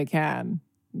much as they can.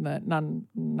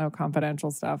 No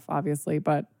confidential stuff, obviously,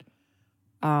 but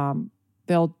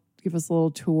they'll give us a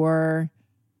little tour.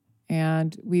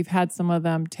 And we've had some of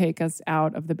them take us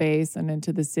out of the base and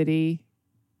into the city.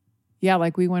 Yeah,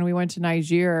 like when we went to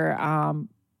Niger,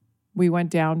 we went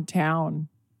downtown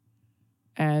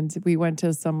and we went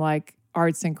to some like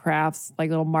arts and crafts, like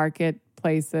little market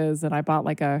places. And I bought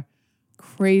like a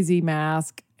crazy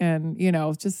mask and, you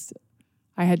know, just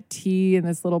I had tea in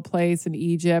this little place in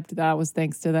Egypt. That was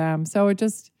thanks to them. So it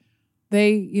just,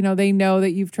 they know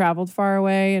that you've traveled far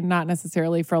away and not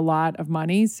necessarily for a lot of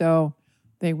money. So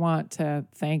they want to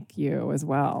thank you as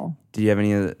well. Do you have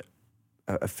any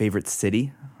a favorite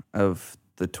city of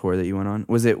the tour that you went on?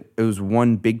 It was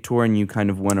one big tour and you kind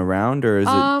of went around, or is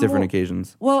it different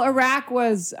occasions? Well, Iraq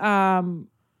was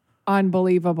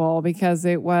unbelievable because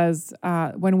it was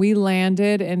when we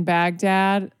landed in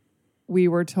Baghdad, we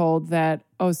were told that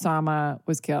Osama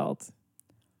was killed.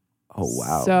 Oh,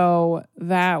 wow. So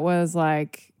that was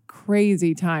like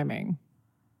crazy timing.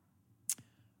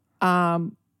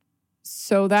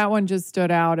 So that one just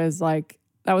stood out as like,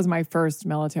 that was my first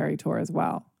military tour as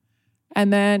well.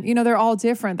 And then, you know, they're all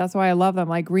different. That's why I love them.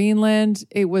 Like Greenland,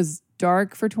 it was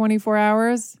dark for 24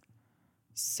 hours.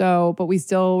 So, but we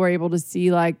still were able to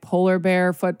see like polar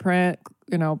bear footprint,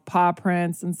 you know, paw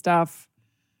prints and stuff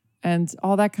and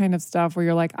all that kind of stuff where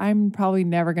you're like, I'm probably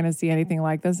never going to see anything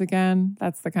like this again.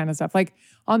 That's the kind of stuff. Like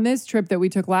on this trip that we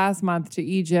took last month to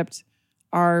Egypt,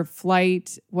 our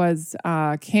flight was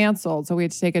canceled. So we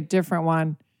had to take a different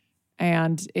one.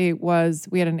 And we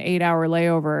had an 8-hour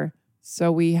layover.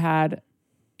 So we had,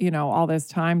 you know, all this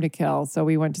time to kill. So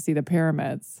we went to see the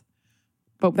pyramids.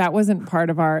 But that wasn't part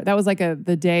of that was like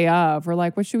the day of. We're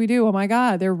like, what should we do? Oh my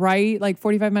God, they're right like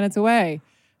 45 minutes away.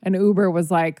 And Uber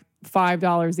was like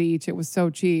 $5 each. It was so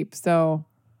cheap. So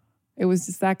it was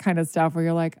just that kind of stuff where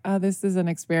you're like, oh, this is an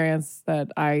experience that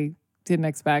I didn't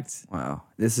expect. Wow.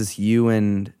 This is you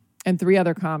and 3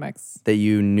 other comics. That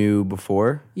you knew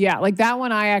before? Yeah, like that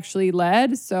one I actually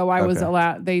led. So I was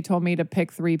allowed, they told me to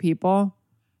pick 3 people.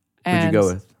 And who'd you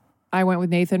go with? I went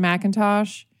with Nathan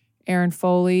McIntosh, Aaron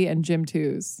Foley, and Jim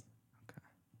Tews. Okay.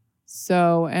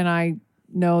 So, and I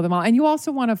know them all. And you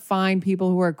also want to find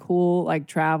people who are cool, like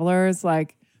travelers.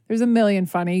 Like there's a million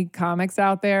funny comics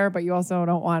out there, but you also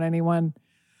don't want anyone,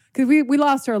 because we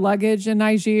lost our luggage in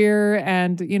Niger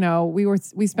and, you know,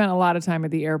 we spent a lot of time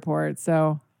at the airport.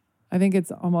 So I think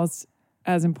it's almost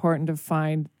as important to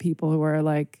find people who are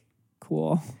like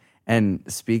cool. And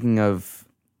speaking of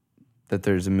that,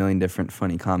 there's a million different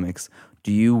funny comics.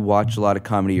 Do you watch a lot of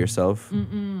comedy yourself?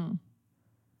 Mm-mm.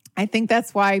 I think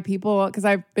that's why people, because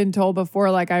I've been told before,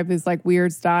 like I have this like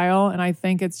weird style, and I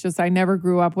think it's just I never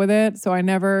grew up with it. So I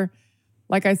never,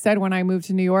 like I said, when I moved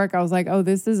to New York, I was like, oh,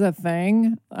 this is a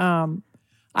thing.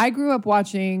 I grew up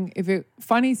watching,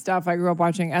 funny stuff, I grew up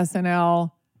watching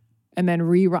SNL. And then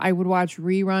I would watch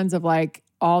reruns of like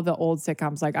all the old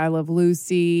sitcoms, like I Love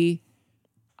Lucy,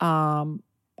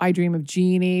 I Dream of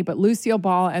Jeannie, but Lucille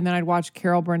Ball, and then I'd watch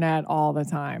Carol Burnett all the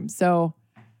time. So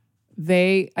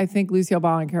I think Lucille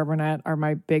Ball and Carol Burnett are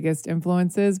my biggest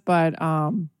influences, but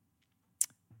yeah,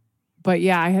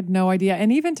 I had no idea.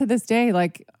 And even to this day,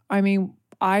 like, I mean,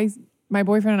 my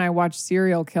boyfriend and I watch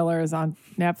serial killers on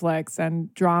Netflix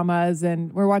and dramas,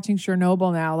 and we're watching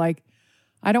Chernobyl now. Like,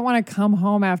 I don't want to come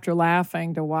home after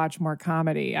laughing to watch more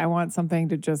comedy. I want something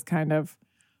to just kind of,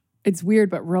 it's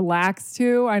weird, but relax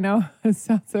to. I know it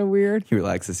sounds so weird. You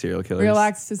relax to serial killers.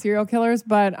 Relax to serial killers.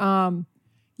 But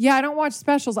yeah, I don't watch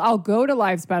specials. I'll go to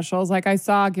live specials. Like I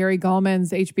saw Gary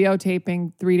Gulman's HBO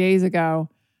taping 3 days ago.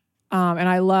 And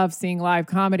I love seeing live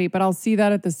comedy, but I'll see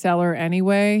that at the Cellar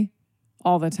anyway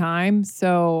all the time.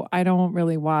 So I don't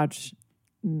really watch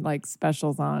like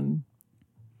specials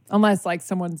unless like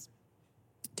someone's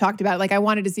talked about it. Like I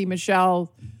wanted to see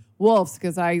Michelle Wolf's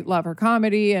because I love her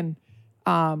comedy and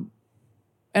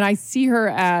I see her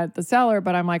at the Cellar,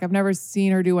 but I'm like, I've never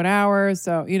seen her do an hour.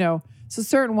 So, you know, so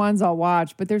certain ones I'll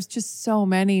watch, but there's just so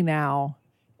many now.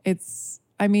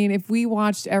 I mean, if we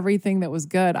watched everything that was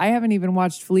good, I haven't even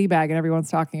watched Fleabag and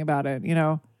everyone's talking about it, you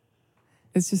know,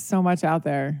 it's just so much out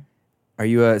there. Are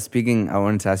you speaking? I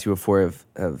wanted to ask you before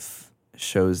of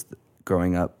shows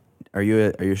growing up. Are you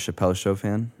a Chappelle Show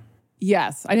fan?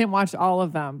 Yes, I didn't watch all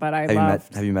of them, but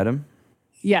Have you met him?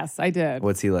 Yes, I did.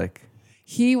 What's he like?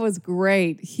 He was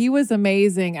great. He was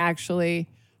amazing, actually.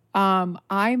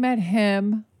 I met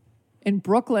him in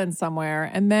Brooklyn somewhere,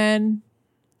 and then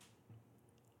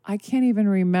I can't even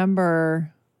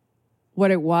remember what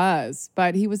it was,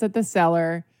 but he was at the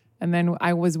Cellar, and then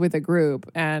I was with a group,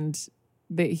 and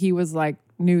he was like,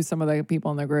 knew some of the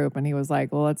people in the group, and he was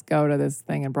like, well, let's go to this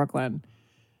thing in Brooklyn.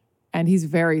 And he's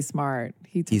very smart.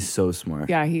 He's so smart.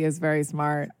 Yeah, he is very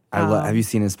smart. Have you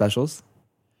seen his specials?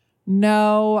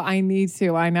 No, I need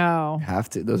to. I know. Have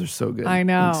to. Those are so good. I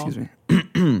know. Excuse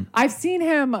me. I've seen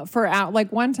him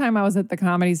like one time I was at the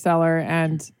Comedy Cellar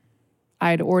and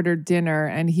I'd ordered dinner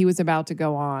and he was about to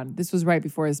go on. This was right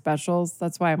before his specials.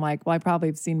 That's why I'm like, well, I probably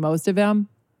have seen most of him.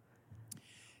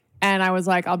 And I was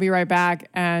like, I'll be right back.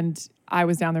 And I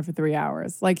was down there for 3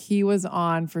 hours. Like he was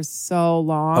on for so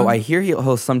long. Oh, I hear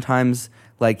he'll sometimes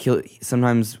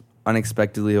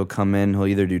unexpectedly he'll come in. He'll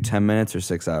either do 10 minutes or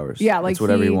 6 hours. Yeah, like it's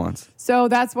whatever he wants. So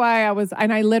that's why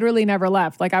I literally never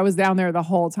left. Like I was down there the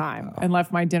whole time and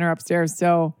left my dinner upstairs.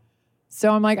 So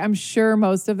I'm like, I'm sure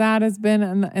most of that has been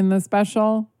in the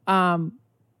special.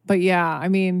 But yeah, I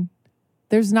mean,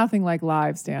 there's nothing like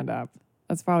live stand up.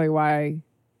 That's probably why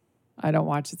I don't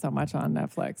watch it so much on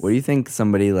Netflix. What do you think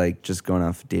somebody like, just going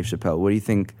off Dave Chappelle, what do you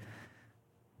think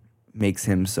makes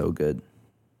him so good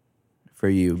for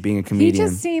you, being a comedian? He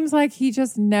just seems like he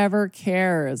just never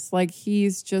cares. Like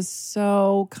he's just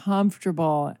so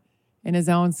comfortable in his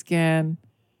own skin.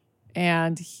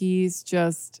 And he's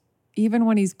just, even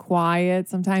when he's quiet,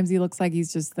 sometimes he looks like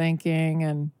he's just thinking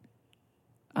and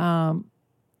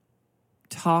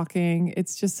talking.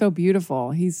 It's just so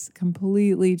beautiful. He's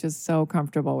completely just so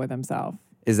comfortable with himself.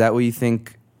 Is that what you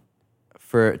think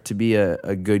to be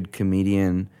a good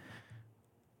comedian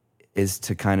is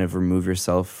to kind of remove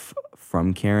yourself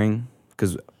from caring?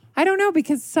 Because I don't know,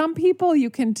 because some people you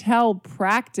can tell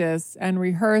practice and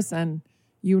rehearse and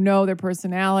you know their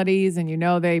personalities and you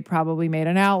know they probably made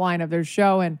an outline of their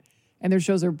show and their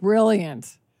shows are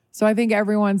brilliant. So I think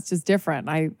everyone's just different.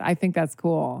 I think that's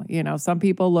cool. You know, some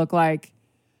people look like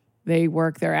they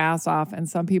work their ass off and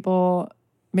some people,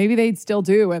 maybe they still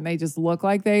do and they just look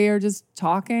like they are just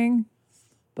talking.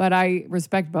 But I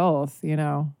respect both, you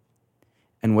know.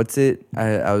 And what's it,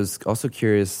 I was also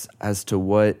curious as to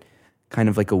what kind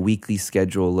of like a weekly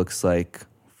schedule looks like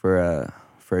for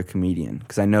a comedian.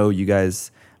 Because I know you guys,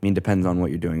 I mean, depends on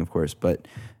what you're doing, of course, but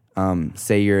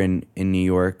say you're in New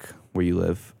York where you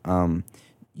live, how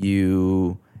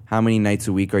many nights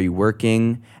a week are you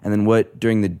working? And then what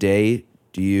during the day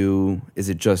is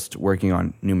it just working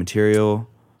on new material?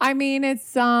 I mean,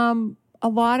 it's a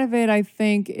lot of it I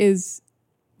think is,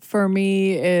 for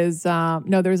me is,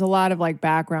 no, there's a lot of like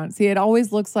background. See, it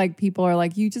always looks like people are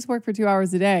like, you just work for 2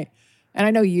 hours a day. And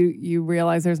I know you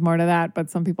realize there's more to that, but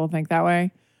some people think that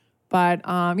way. But,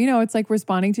 you know, it's like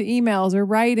responding to emails or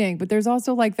writing. But there's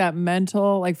also like that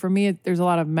mental, like for me, there's a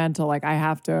lot of mental, like I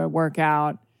have to work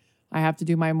out. I have to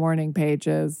do my morning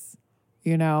pages.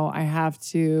 You know, I have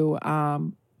to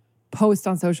post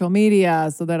on social media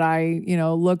so that I, you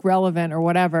know, look relevant or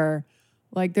whatever.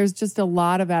 Like there's just a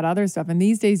lot of that other stuff. And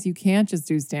these days you can't just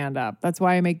do stand-up. That's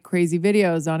why I make crazy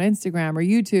videos on Instagram or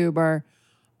YouTube or,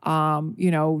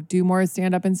 you know, do more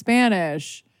stand-up in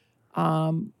Spanish.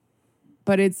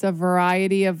 But it's a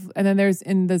variety of, and then there's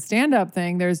in the stand-up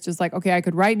thing, there's just like, okay, I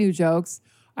could write new jokes.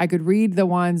 I could read the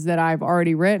ones that I've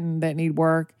already written that need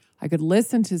work. I could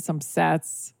listen to some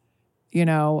sets, you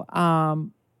know.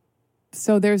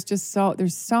 So there's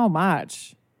so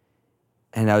much.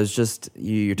 And I was just,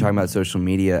 you're talking about social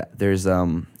media. There's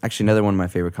actually another one of my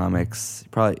favorite comics.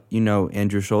 Probably, you know,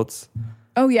 Andrew Schultz.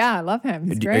 Oh yeah, I love him.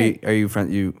 He's great. Are you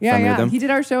friendly with him? He did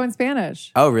our show in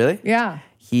Spanish. Oh, really? Yeah.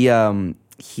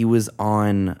 He was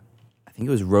on, I think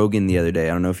it was Rogan the other day.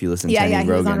 I don't know if you listened to any Rogan.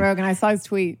 Yeah, he was on Rogan. I saw his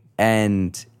tweet.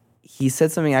 And he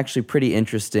said something actually pretty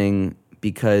interesting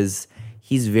because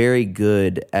he's very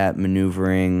good at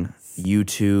maneuvering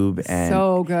YouTube and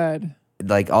so good.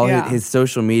 Like all his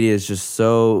social media is just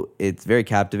it's very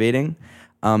captivating.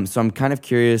 So I'm kind of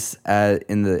curious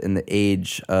in the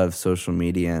age of social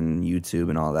media and YouTube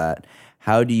and all that,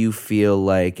 how do you feel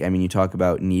like, I mean, you talk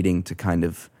about needing to kind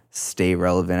of stay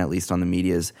relevant, at least on the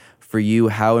medias. For you,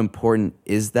 how important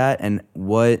is that? And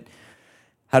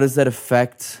how does that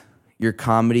affect your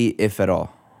comedy, if at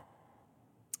all?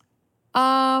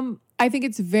 I think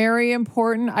it's very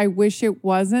important. I wish it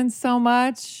wasn't so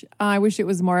much. I wish it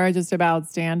was more just about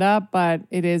stand-up, but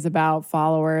it is about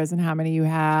followers and how many you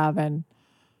have and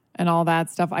and all that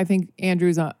stuff. I think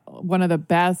Andrew's one of the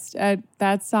best at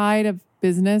that side of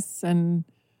business. And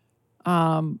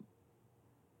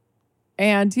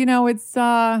you know, it's,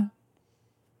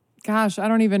 gosh, I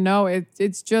don't even know.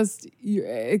 It's just,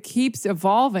 it keeps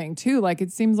evolving too. Like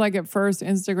it seems like at first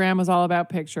Instagram was all about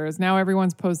pictures. Now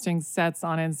everyone's posting sets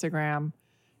on Instagram.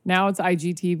 Now it's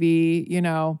IGTV, you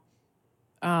know.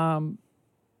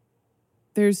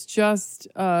 There's just,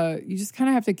 you just kind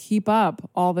of have to keep up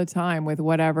all the time with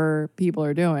whatever people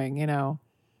are doing, you know.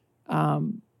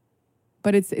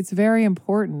 But it's very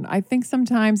important. I think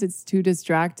sometimes it's too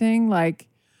distracting. Like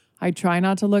I try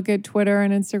not to look at Twitter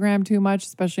and Instagram too much,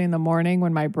 especially in the morning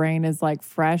when my brain is like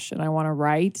fresh and I want to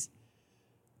write.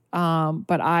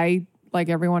 But I, like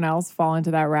everyone else, fall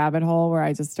into that rabbit hole where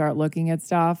I just start looking at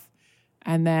stuff.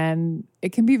 And then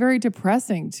it can be very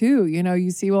depressing too. You know,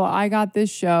 you see, well, I got this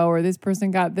show or this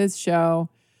person got this show.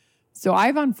 So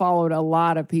I've unfollowed a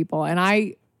lot of people, and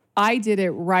I did it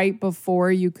right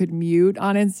before you could mute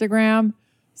on Instagram.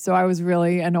 So I was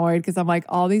really annoyed because I'm like,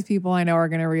 all these people I know are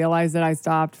going to realize that I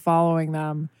stopped following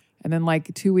them. And then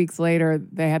like 2 weeks later,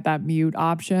 they had that mute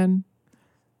option.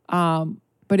 But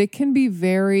it can be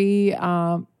very,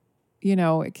 you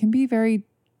know, it can be very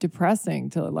depressing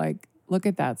to like look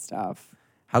at that stuff.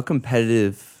 How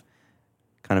competitive,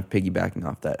 kind of piggybacking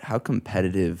off that, how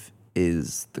competitive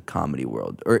is the comedy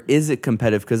world? Or is it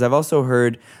competitive? Because I've also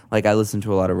heard, like I listen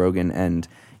to a lot of Rogan, and,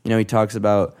 you know, he talks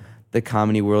about the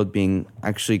comedy world being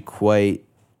actually quite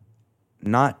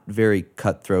not very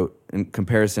cutthroat in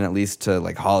comparison, at least to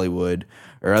like Hollywood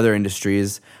or other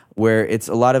industries, where it's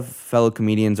a lot of fellow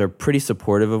comedians are pretty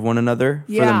supportive of one another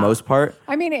for the most part.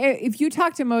 I mean, if you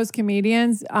talk to most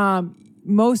comedians,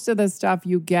 most of the stuff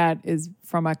you get is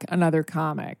from another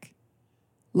comic.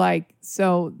 Like,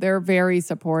 so they're very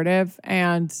supportive.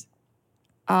 And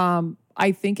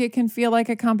I think it can feel like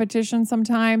a competition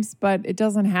sometimes, but it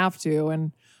doesn't have to.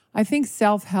 And I think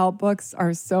self-help books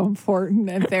are so important,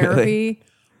 and therapy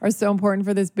are so important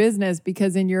for this business,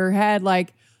 because in your head,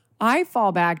 like, I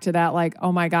fall back to that, like,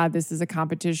 oh my God, this is a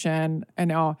competition.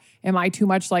 And oh, am I too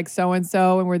much like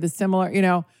so-and-so? And we're the similar, you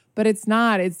know, but it's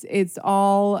not. It's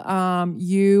all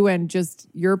you and just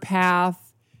your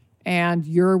path and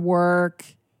your work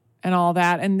and all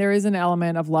that. And there is an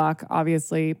element of luck,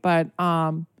 obviously. But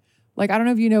like, I don't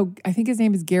know if you know, I think his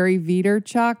name is Gary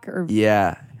Vaynerchuk. Or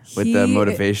yeah, with the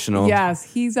motivational. Yes,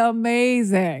 he's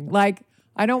amazing. Like,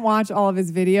 I don't watch all of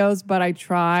his videos, but I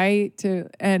try to.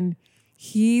 And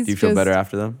he's Do you feel better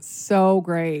after them? So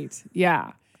great.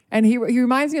 Yeah. And he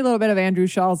reminds me a little bit of Andrew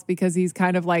Schulz, because he's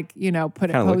kind of like, you know,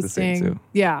 posting. Look the same too,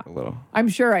 yeah. A little. I'm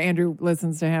sure Andrew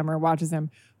listens to him or watches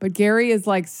him. But Gary is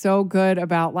like so good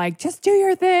about like, just do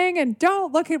your thing and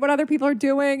don't look at what other people are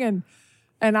doing.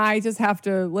 And I just have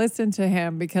to listen to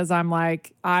him, because I'm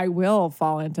like, I will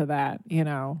fall into that, you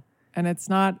know. And it's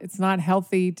not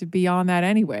healthy to be on that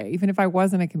anyway. Even if I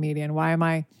wasn't a comedian, why am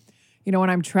I, you know, when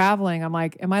I'm traveling, I'm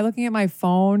like, am I looking at my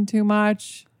phone too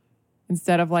much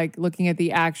instead of like looking at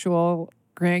the actual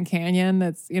Grand Canyon?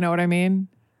 That's, you know what I mean?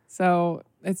 So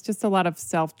it's just a lot of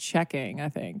self-checking, I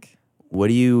think. What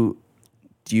do you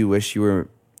wish you were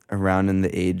around in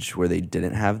the age where they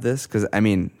didn't have this? Because, I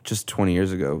mean, just 20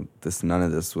 years ago, none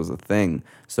of this was a thing.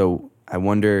 So I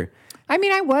wonder. I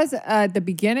mean, I was at the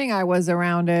beginning, I was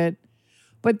around it.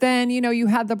 But then, you know, you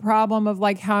had the problem of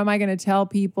like, how am I going to tell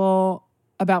people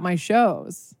about my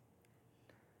shows?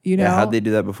 You know, how'd they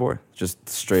do that before? Just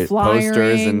straight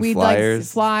posters and flyers?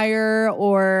 Like flyer,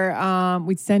 or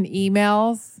we'd send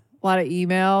emails, a lot of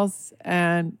emails.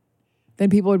 And then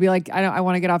people would be like, I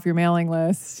want to get off your mailing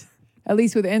list. At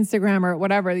least with Instagram or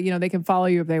whatever, you know, they can follow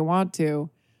you if they want to.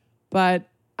 But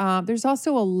there's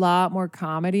also a lot more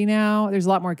comedy now. There's a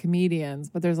lot more comedians,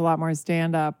 but there's a lot more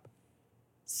stand-up.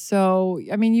 So,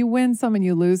 I mean, you win some and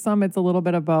you lose some. It's a little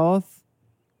bit of both.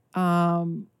 Yeah.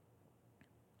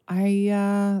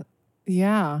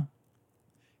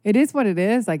 It is what it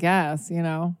is, I guess, you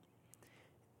know.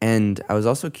 And I was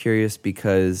also curious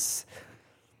because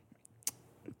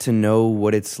to know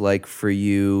what it's like for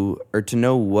you, or to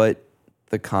know what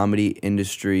the comedy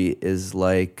industry is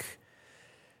like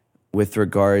with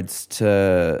regards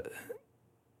to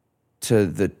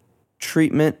the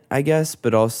treatment, I guess,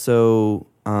 but also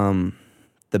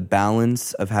the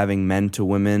balance of having men to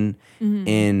women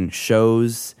in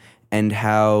shows, and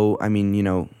how, I mean, you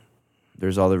know,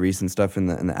 there's all the recent stuff in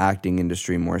the acting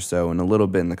industry more so, and a little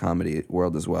bit in the comedy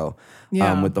world as well,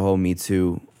 with the whole Me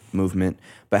Too movement.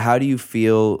 But how do you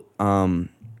feel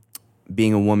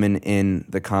being a woman in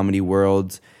the comedy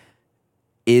world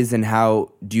is, and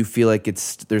how do you feel like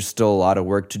there's still a lot of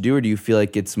work to do, or do you feel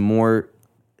like it's more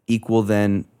equal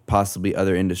than possibly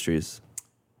other industries?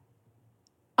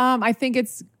 I think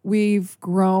we've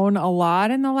grown a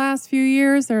lot in the last few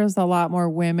years. There's a lot more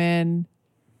women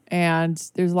and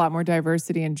there's a lot more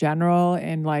diversity in general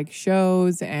in like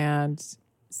shows and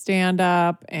stand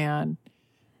up. And,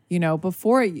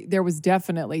 before there was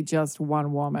definitely just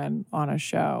one woman on a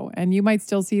show. And you might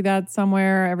still see that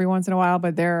somewhere every once in a while,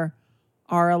 but there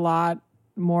are a lot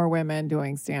more women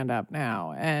doing stand up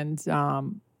now. And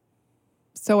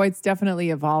so it's definitely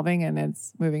evolving and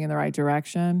it's moving in the right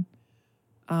direction.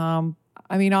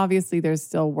 Obviously there's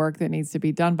still work that needs to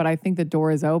be done, but I think the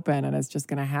door is open and it's just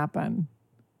going to happen.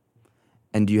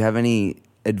 And do you have any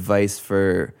advice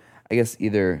for, I guess,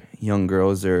 either young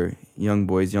girls or young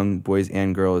boys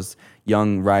and girls,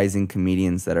 young rising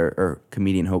comedians that are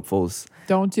comedian hopefuls?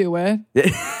 Don't do it.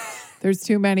 There's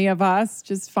too many of us.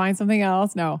 Just find something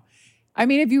else. No.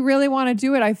 If you really want to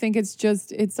do it, I think it's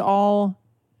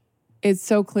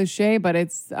so cliche, but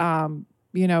it's,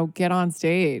 get on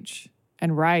stage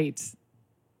and write.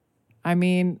 I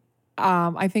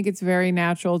think it's very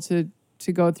natural to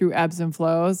go through ebbs and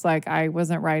flows. Like I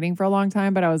wasn't writing for a long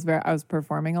time, but I was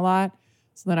performing a lot.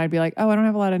 So then I'd be like, oh, I don't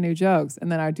have a lot of new jokes.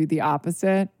 And then I'd do the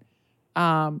opposite.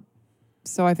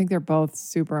 So I think they're both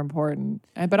super important.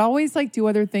 But always like do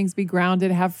other things, be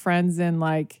grounded, have friends and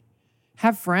like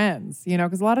have friends,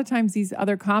 because a lot of times these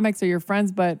other comics are your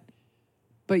friends, but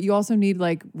you also need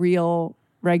like real,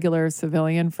 regular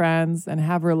civilian friends and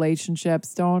have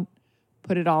relationships. Don't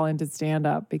put it all into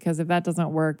stand-up because if that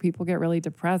doesn't work, people get really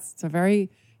depressed. It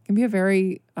can be a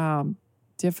very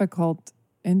difficult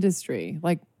industry,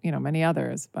 like, many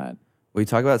others. But we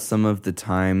talk about some of the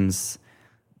times,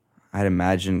 I'd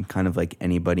imagine kind of like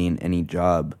anybody in any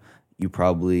job, you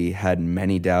probably had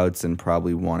many doubts and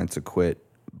probably wanted to quit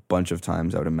a bunch of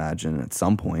times, I would imagine, at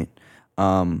some point.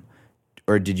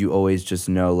 Or did you always just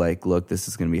know, like, look, this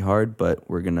is going to be hard, but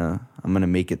I'm going to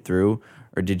make it through?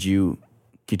 Or can you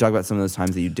talk about some of those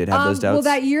times that you did have those doubts? Well,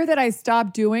 that year that I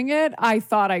stopped doing it, I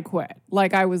thought I quit.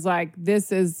 Like, I was like,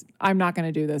 I'm not going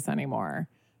to do this anymore.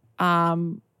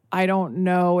 I don't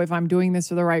know if I'm doing this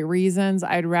for the right reasons.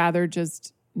 I'd rather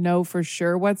just know for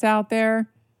sure what's out there.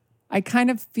 I kind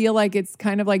of feel like it's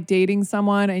kind of like dating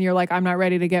someone and you're like, I'm not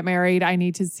ready to get married. I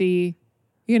need to see,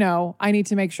 I need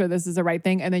to make sure this is the right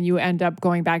thing. And then you end up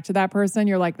going back to that person.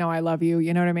 You're like, no, I love you.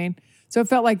 You know what I mean? So it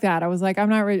felt like that. I was like, I'm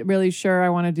not really sure I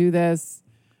want to do this,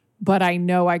 but I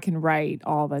know I can write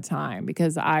all the time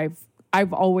because I've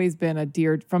always been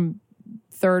from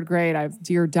third grade. I've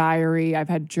Dear Diary. I've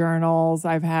had journals.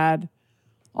 I've had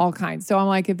all kinds. So I'm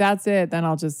like, if that's it, then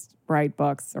I'll just write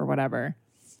books or whatever.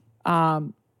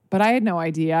 But I had no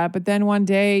idea. But then one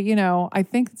day, I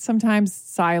think sometimes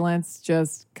silence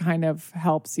just kind of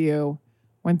helps you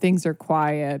when things are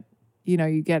quiet.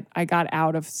 I got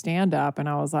out of stand-up and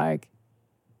I was like,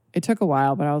 it took a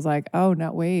while, but I was like, oh,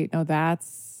 no, wait, no,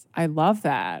 I love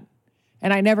that.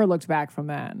 And I never looked back from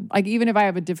then. Like, even if I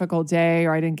have a difficult day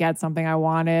or I didn't get something I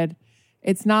wanted,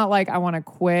 it's not like I want to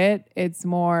quit. It's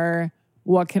more,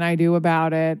 what can I do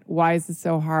about it? Why is this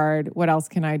so hard? What else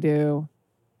can I do?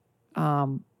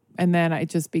 And then it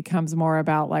just becomes more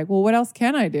about like, well, what else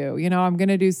can I do? I'm going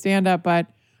to do stand-up, but,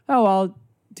 I'll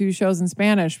do shows in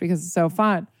Spanish because it's so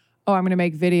fun. Oh, I'm going to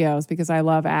make videos because I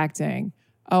love acting.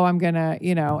 Oh, I'm going to,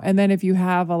 and then if you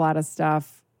have a lot of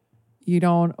stuff, you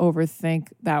don't overthink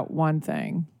that one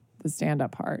thing, the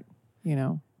stand-up part,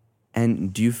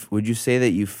 And would you say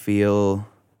that you feel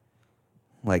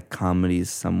like comedy is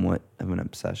somewhat of an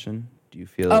obsession? Do you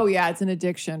feel? Oh yeah, it's an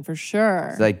addiction for sure.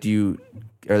 It's like,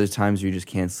 are there times where you just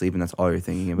can't sleep and that's all you're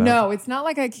thinking about? No, it's not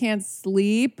like I can't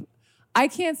sleep. I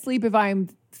can't sleep if I'm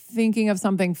thinking of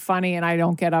something funny and I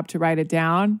don't get up to write it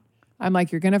down. I'm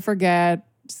like, you're gonna forget.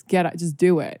 Just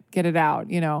do it. Get it out.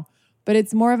 But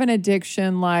it's more of an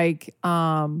addiction, or I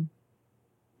don't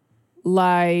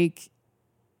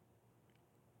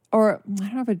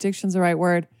know if addiction's the right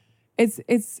word.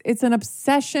 It's an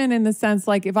obsession in the sense,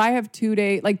 like, if I have 2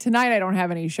 days, like tonight I don't have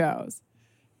any shows.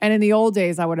 And in the old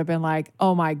days, I would have been like,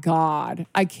 oh my God,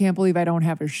 I can't believe I don't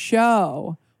have a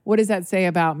show. What does that say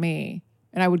about me?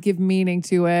 And I would give meaning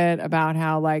to it about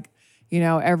how, like,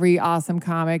 every awesome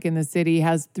comic in the city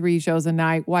has 3 shows a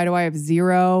night. Why do I have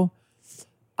 0?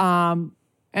 And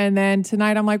then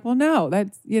tonight I'm like, well, no,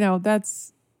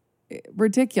 that's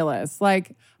ridiculous.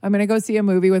 Like, I'm going to go see a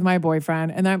movie with my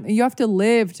boyfriend and you have to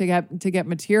live to get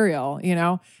material,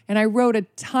 and I wrote a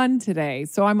ton today.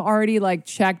 So I'm already like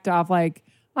checked off, like,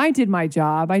 I did my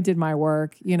job. I did my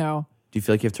work, Do you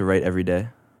feel like you have to write every day?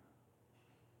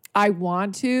 I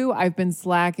want to. I've been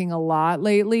slacking a lot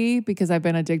lately because I've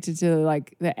been addicted to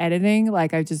like the editing.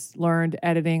 Like, I just learned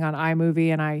editing on iMovie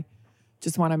and I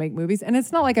just want to make movies. And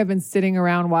it's not like I've been sitting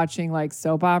around watching like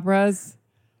soap operas.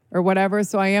 or whatever.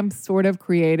 So I am sort of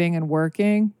creating and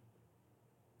working.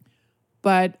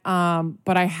 But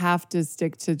I have to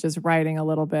stick to just writing a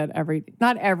little bit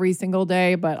not every single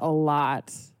day, but a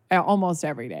lot, almost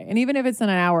every day. And even if it's in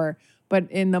an hour,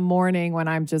 but in the morning when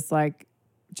I'm just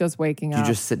waking up. Do you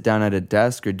just sit down at a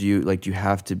desk, or do you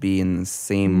have to be in the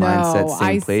same mindset,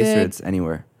 same place, or it's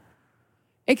anywhere?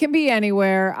 It can be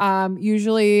anywhere.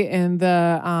 Usually in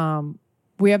the,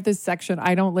 we have this section.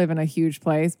 I don't live in a huge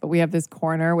place, but we have this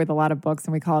corner with a lot of books,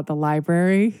 and we call it the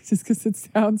library just because it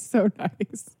sounds so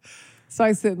nice. So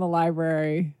I sit in the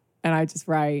library and I just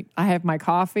write. I have my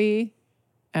coffee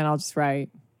and I'll just write.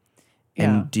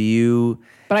 Yeah. And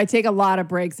But I take a lot of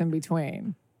breaks in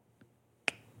between.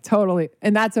 Totally.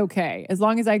 And that's okay. As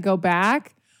long as I go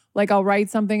back, like I'll write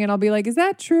something and I'll be like, is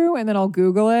that true? And then I'll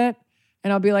Google it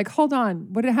and I'll be like, hold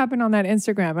on, what happened on that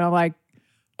Instagram? And I'm like,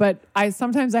 but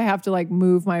sometimes I have to like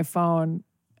move my phone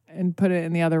and put it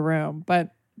in the other room.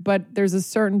 But there's a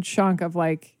certain chunk of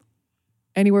like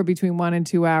anywhere between 1 and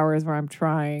 2 hours where I'm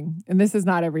trying. And this is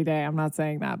not every day. I'm not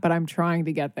saying that, but I'm trying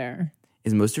to get there.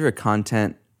 Is most of your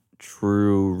content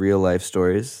true real life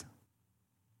stories?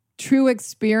 True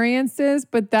experiences,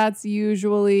 but that's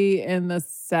usually in the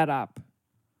setup.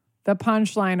 The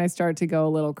punchline, I start to go a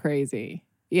little crazy.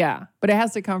 Yeah, but it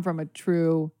has to come from a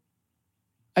true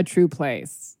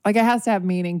place. Like it has to have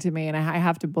meaning to me, and I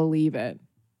have to believe it.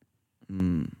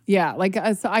 Yeah, like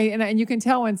and you can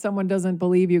tell when someone doesn't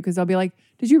believe you because they'll be like,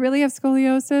 "Did you really have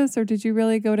scoliosis, or did you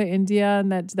really go to India and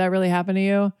did that really happen to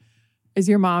you? Is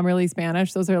your mom really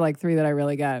Spanish?" Those are like 3 that I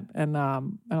really get, and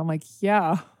I'm like,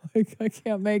 yeah, like I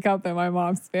can't make up that my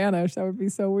mom's Spanish. That would be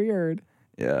so weird.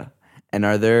 Yeah, and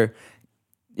are there?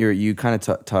 You kind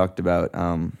of talked about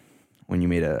when you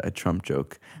made a Trump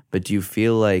joke, but do you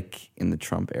feel like in the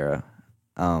Trump era,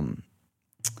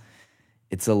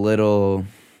 it's a little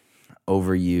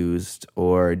overused,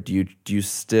 or do you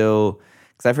still?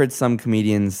 Because I've heard some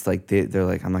comedians like they're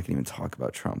like, I'm not gonna even talk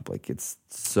about Trump. Like it's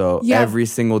so every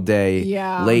single day,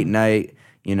 late night.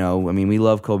 I mean, we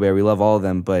love Colbert, we love all of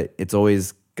them, but it's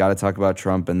always got to talk about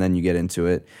Trump, and then you get into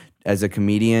it. As a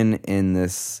comedian in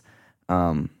this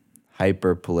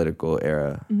hyper political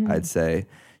era, I'd say,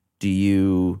 do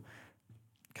you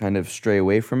kind of stray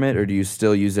away from it, or do you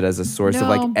still use it as a source of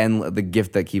like the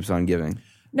gift that keeps on giving?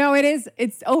 No, it is.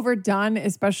 It's overdone,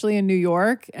 especially in New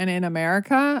York and in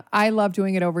America. I love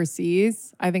doing it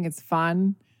overseas. I think it's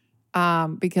fun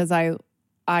because I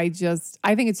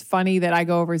think it's funny that I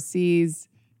go overseas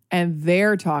and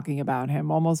they're talking about him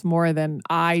almost more than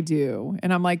I do.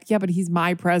 And I'm like, yeah, but he's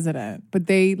my president. But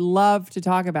they love to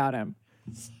talk about him.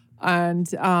 And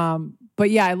but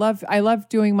yeah, I love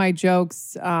doing my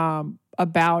jokes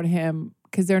about him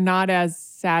because they're not as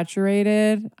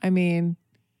saturated. I mean,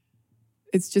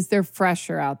 it's just they're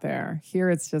fresher out there. Here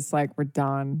it's just like we're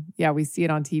done. Yeah, we see it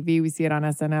on TV, we see it on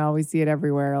SNL, we see it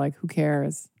everywhere. Like who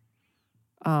cares?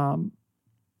 But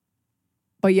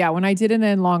yeah, when I did it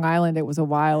in Long Island, it was a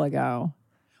while ago.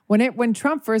 When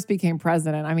Trump first became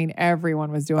president, I mean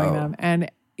everyone was doing them, and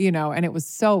and it was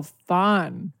so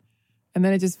fun. And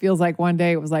then it just feels like one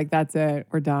day it was like, that's it,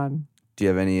 we're done. Do you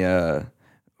have any? Who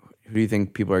do you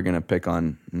think people are going to pick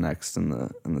on next in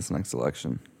this next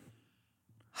election?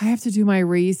 I have to do my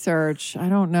research. I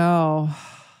don't know.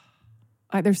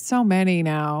 There's so many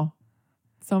now.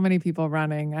 So many people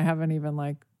running. I haven't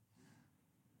even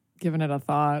given it a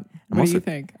thought. What do you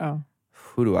think? Oh.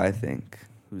 Who do I think?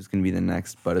 Who's going to be the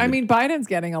next? I mean, Biden's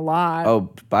getting a lot.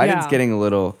 Oh, Biden's getting a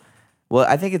little. Well,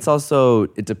 I think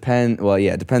it depends. Well,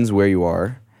 yeah, it depends where you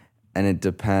are, and it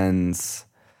depends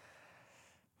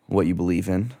what you believe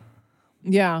in.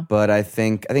 Yeah. But I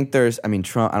think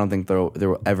Trump, I don't think there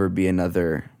will ever be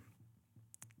another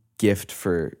gift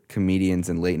for comedians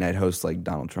and late night hosts like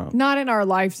Donald Trump. Not in our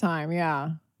lifetime,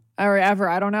 yeah. Or ever,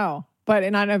 I don't know. But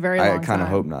not in a very long time. I kind of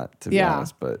hope not, to be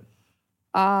honest, but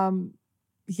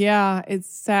yeah, it's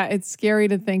sad. It's scary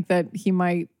to think that he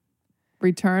might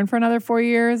return for another 4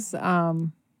 years.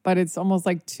 But it's almost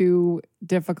like too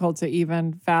difficult to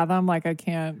even fathom. Like I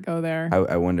can't go there.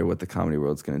 I wonder what the comedy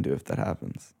world's going to do if that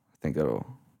happens. I think it'll.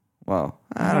 Well,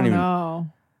 I don't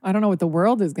know. I don't know what the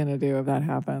world is going to do if that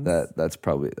happens.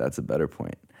 That's a better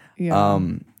point. Yeah.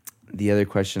 The other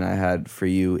question I had for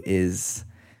you is,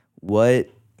 what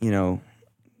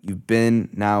you've been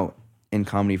now in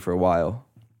comedy for a while,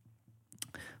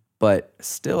 but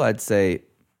still, I'd say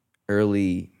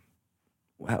early.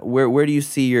 Where do you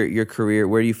see your career?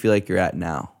 Where do you feel like you're at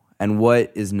now? And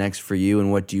what is next for you?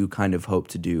 And what do you kind of hope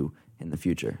to do in the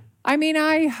future? I mean,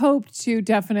 I hope to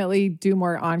definitely do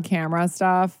more on-camera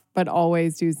stuff, but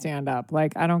always do stand-up.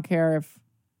 Like, I don't care if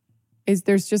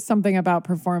there's just something about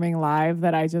performing live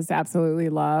that I just absolutely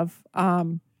love.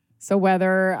 So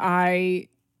whether I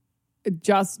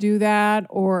just do that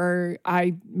or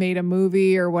I made a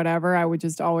movie or whatever, I would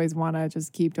just always want to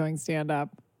just keep doing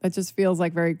stand-up. That just feels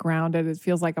like very grounded. It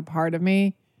feels like a part of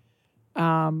me.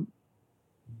 But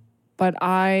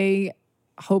I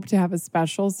hope to have a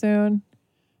special soon.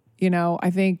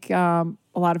 I think a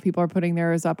lot of people are putting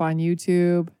theirs up on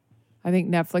YouTube. I think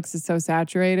Netflix is so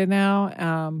saturated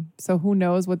now. So who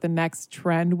knows what the next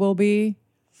trend will be.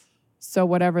 So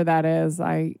whatever that is,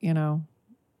 I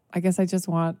guess I just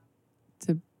want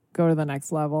to go to the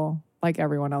next level like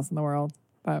everyone else in the world.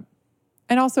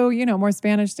 And also, more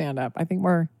Spanish stand-up. I think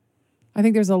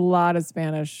there's a lot of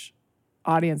Spanish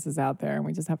audiences out there and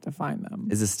we just have to find them.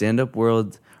 Is the stand-up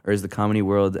world or is the comedy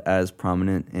world as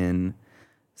prominent in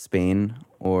Spain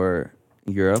or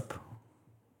Europe?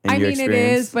 It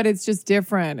is, but it's just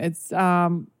different. It's how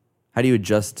do you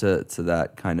adjust to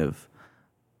that kind of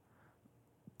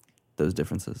those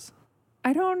differences?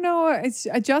 I don't know. It's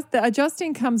the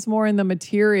adjusting comes more in the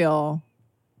material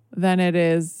than it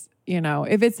is,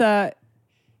 if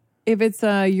it's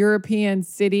a European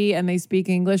city and they speak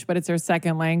English, but it's their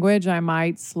second language, I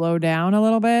might slow down a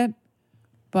little bit.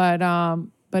 But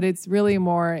it's really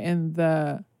more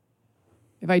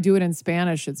if I do it in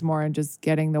Spanish, it's more in just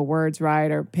getting the words right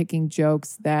or picking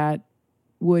jokes that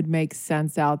would make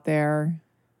sense out there.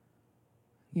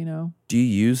 Do you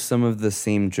use some of the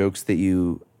same jokes that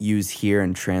you use here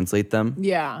and translate them?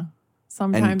 Yeah.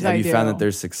 Sometimes I do. And have you found that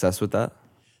there's success with that?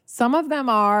 Some of them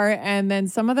are, and then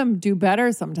some of them do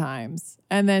better sometimes.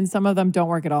 And then some of them don't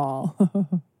work at all.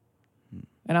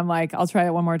 And I'm like, I'll try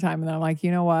it one more time. And then I'm like, you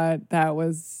know what?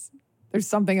 There's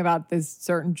something about this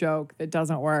certain joke that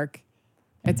doesn't work.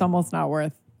 It's almost not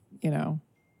worth,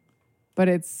 but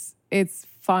it's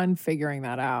fun figuring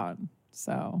that out.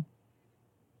 So.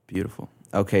 Beautiful.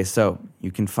 Okay, so you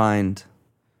can find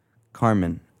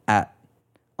Carmen on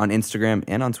Instagram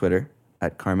and on Twitter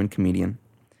at Carmen Comedian.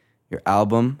 Your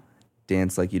album,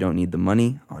 Dance Like You Don't Need the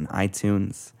Money, on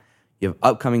iTunes. You have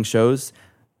upcoming shows,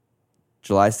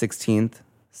 July 16th,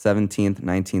 17th,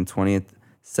 19th, 20th,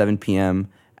 7 p.m.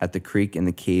 at the Creek in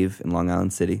the Cave in Long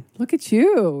Island City. Look at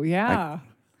you. Yeah.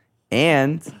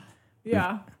 And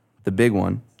yeah, the big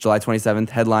one, July 27th,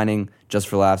 headlining Just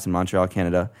for Laughs in Montreal,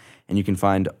 Canada. And you can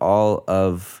find all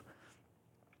of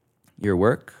your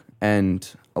work and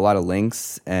a lot of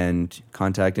links and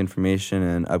contact information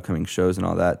and upcoming shows and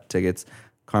all that, tickets,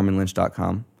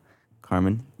 CarmenLynch.com.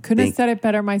 Carmen. Couldn't have said it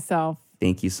better myself.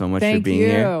 Thank you so much for being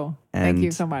here. Thank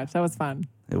you so much. That was fun.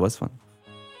 It was fun.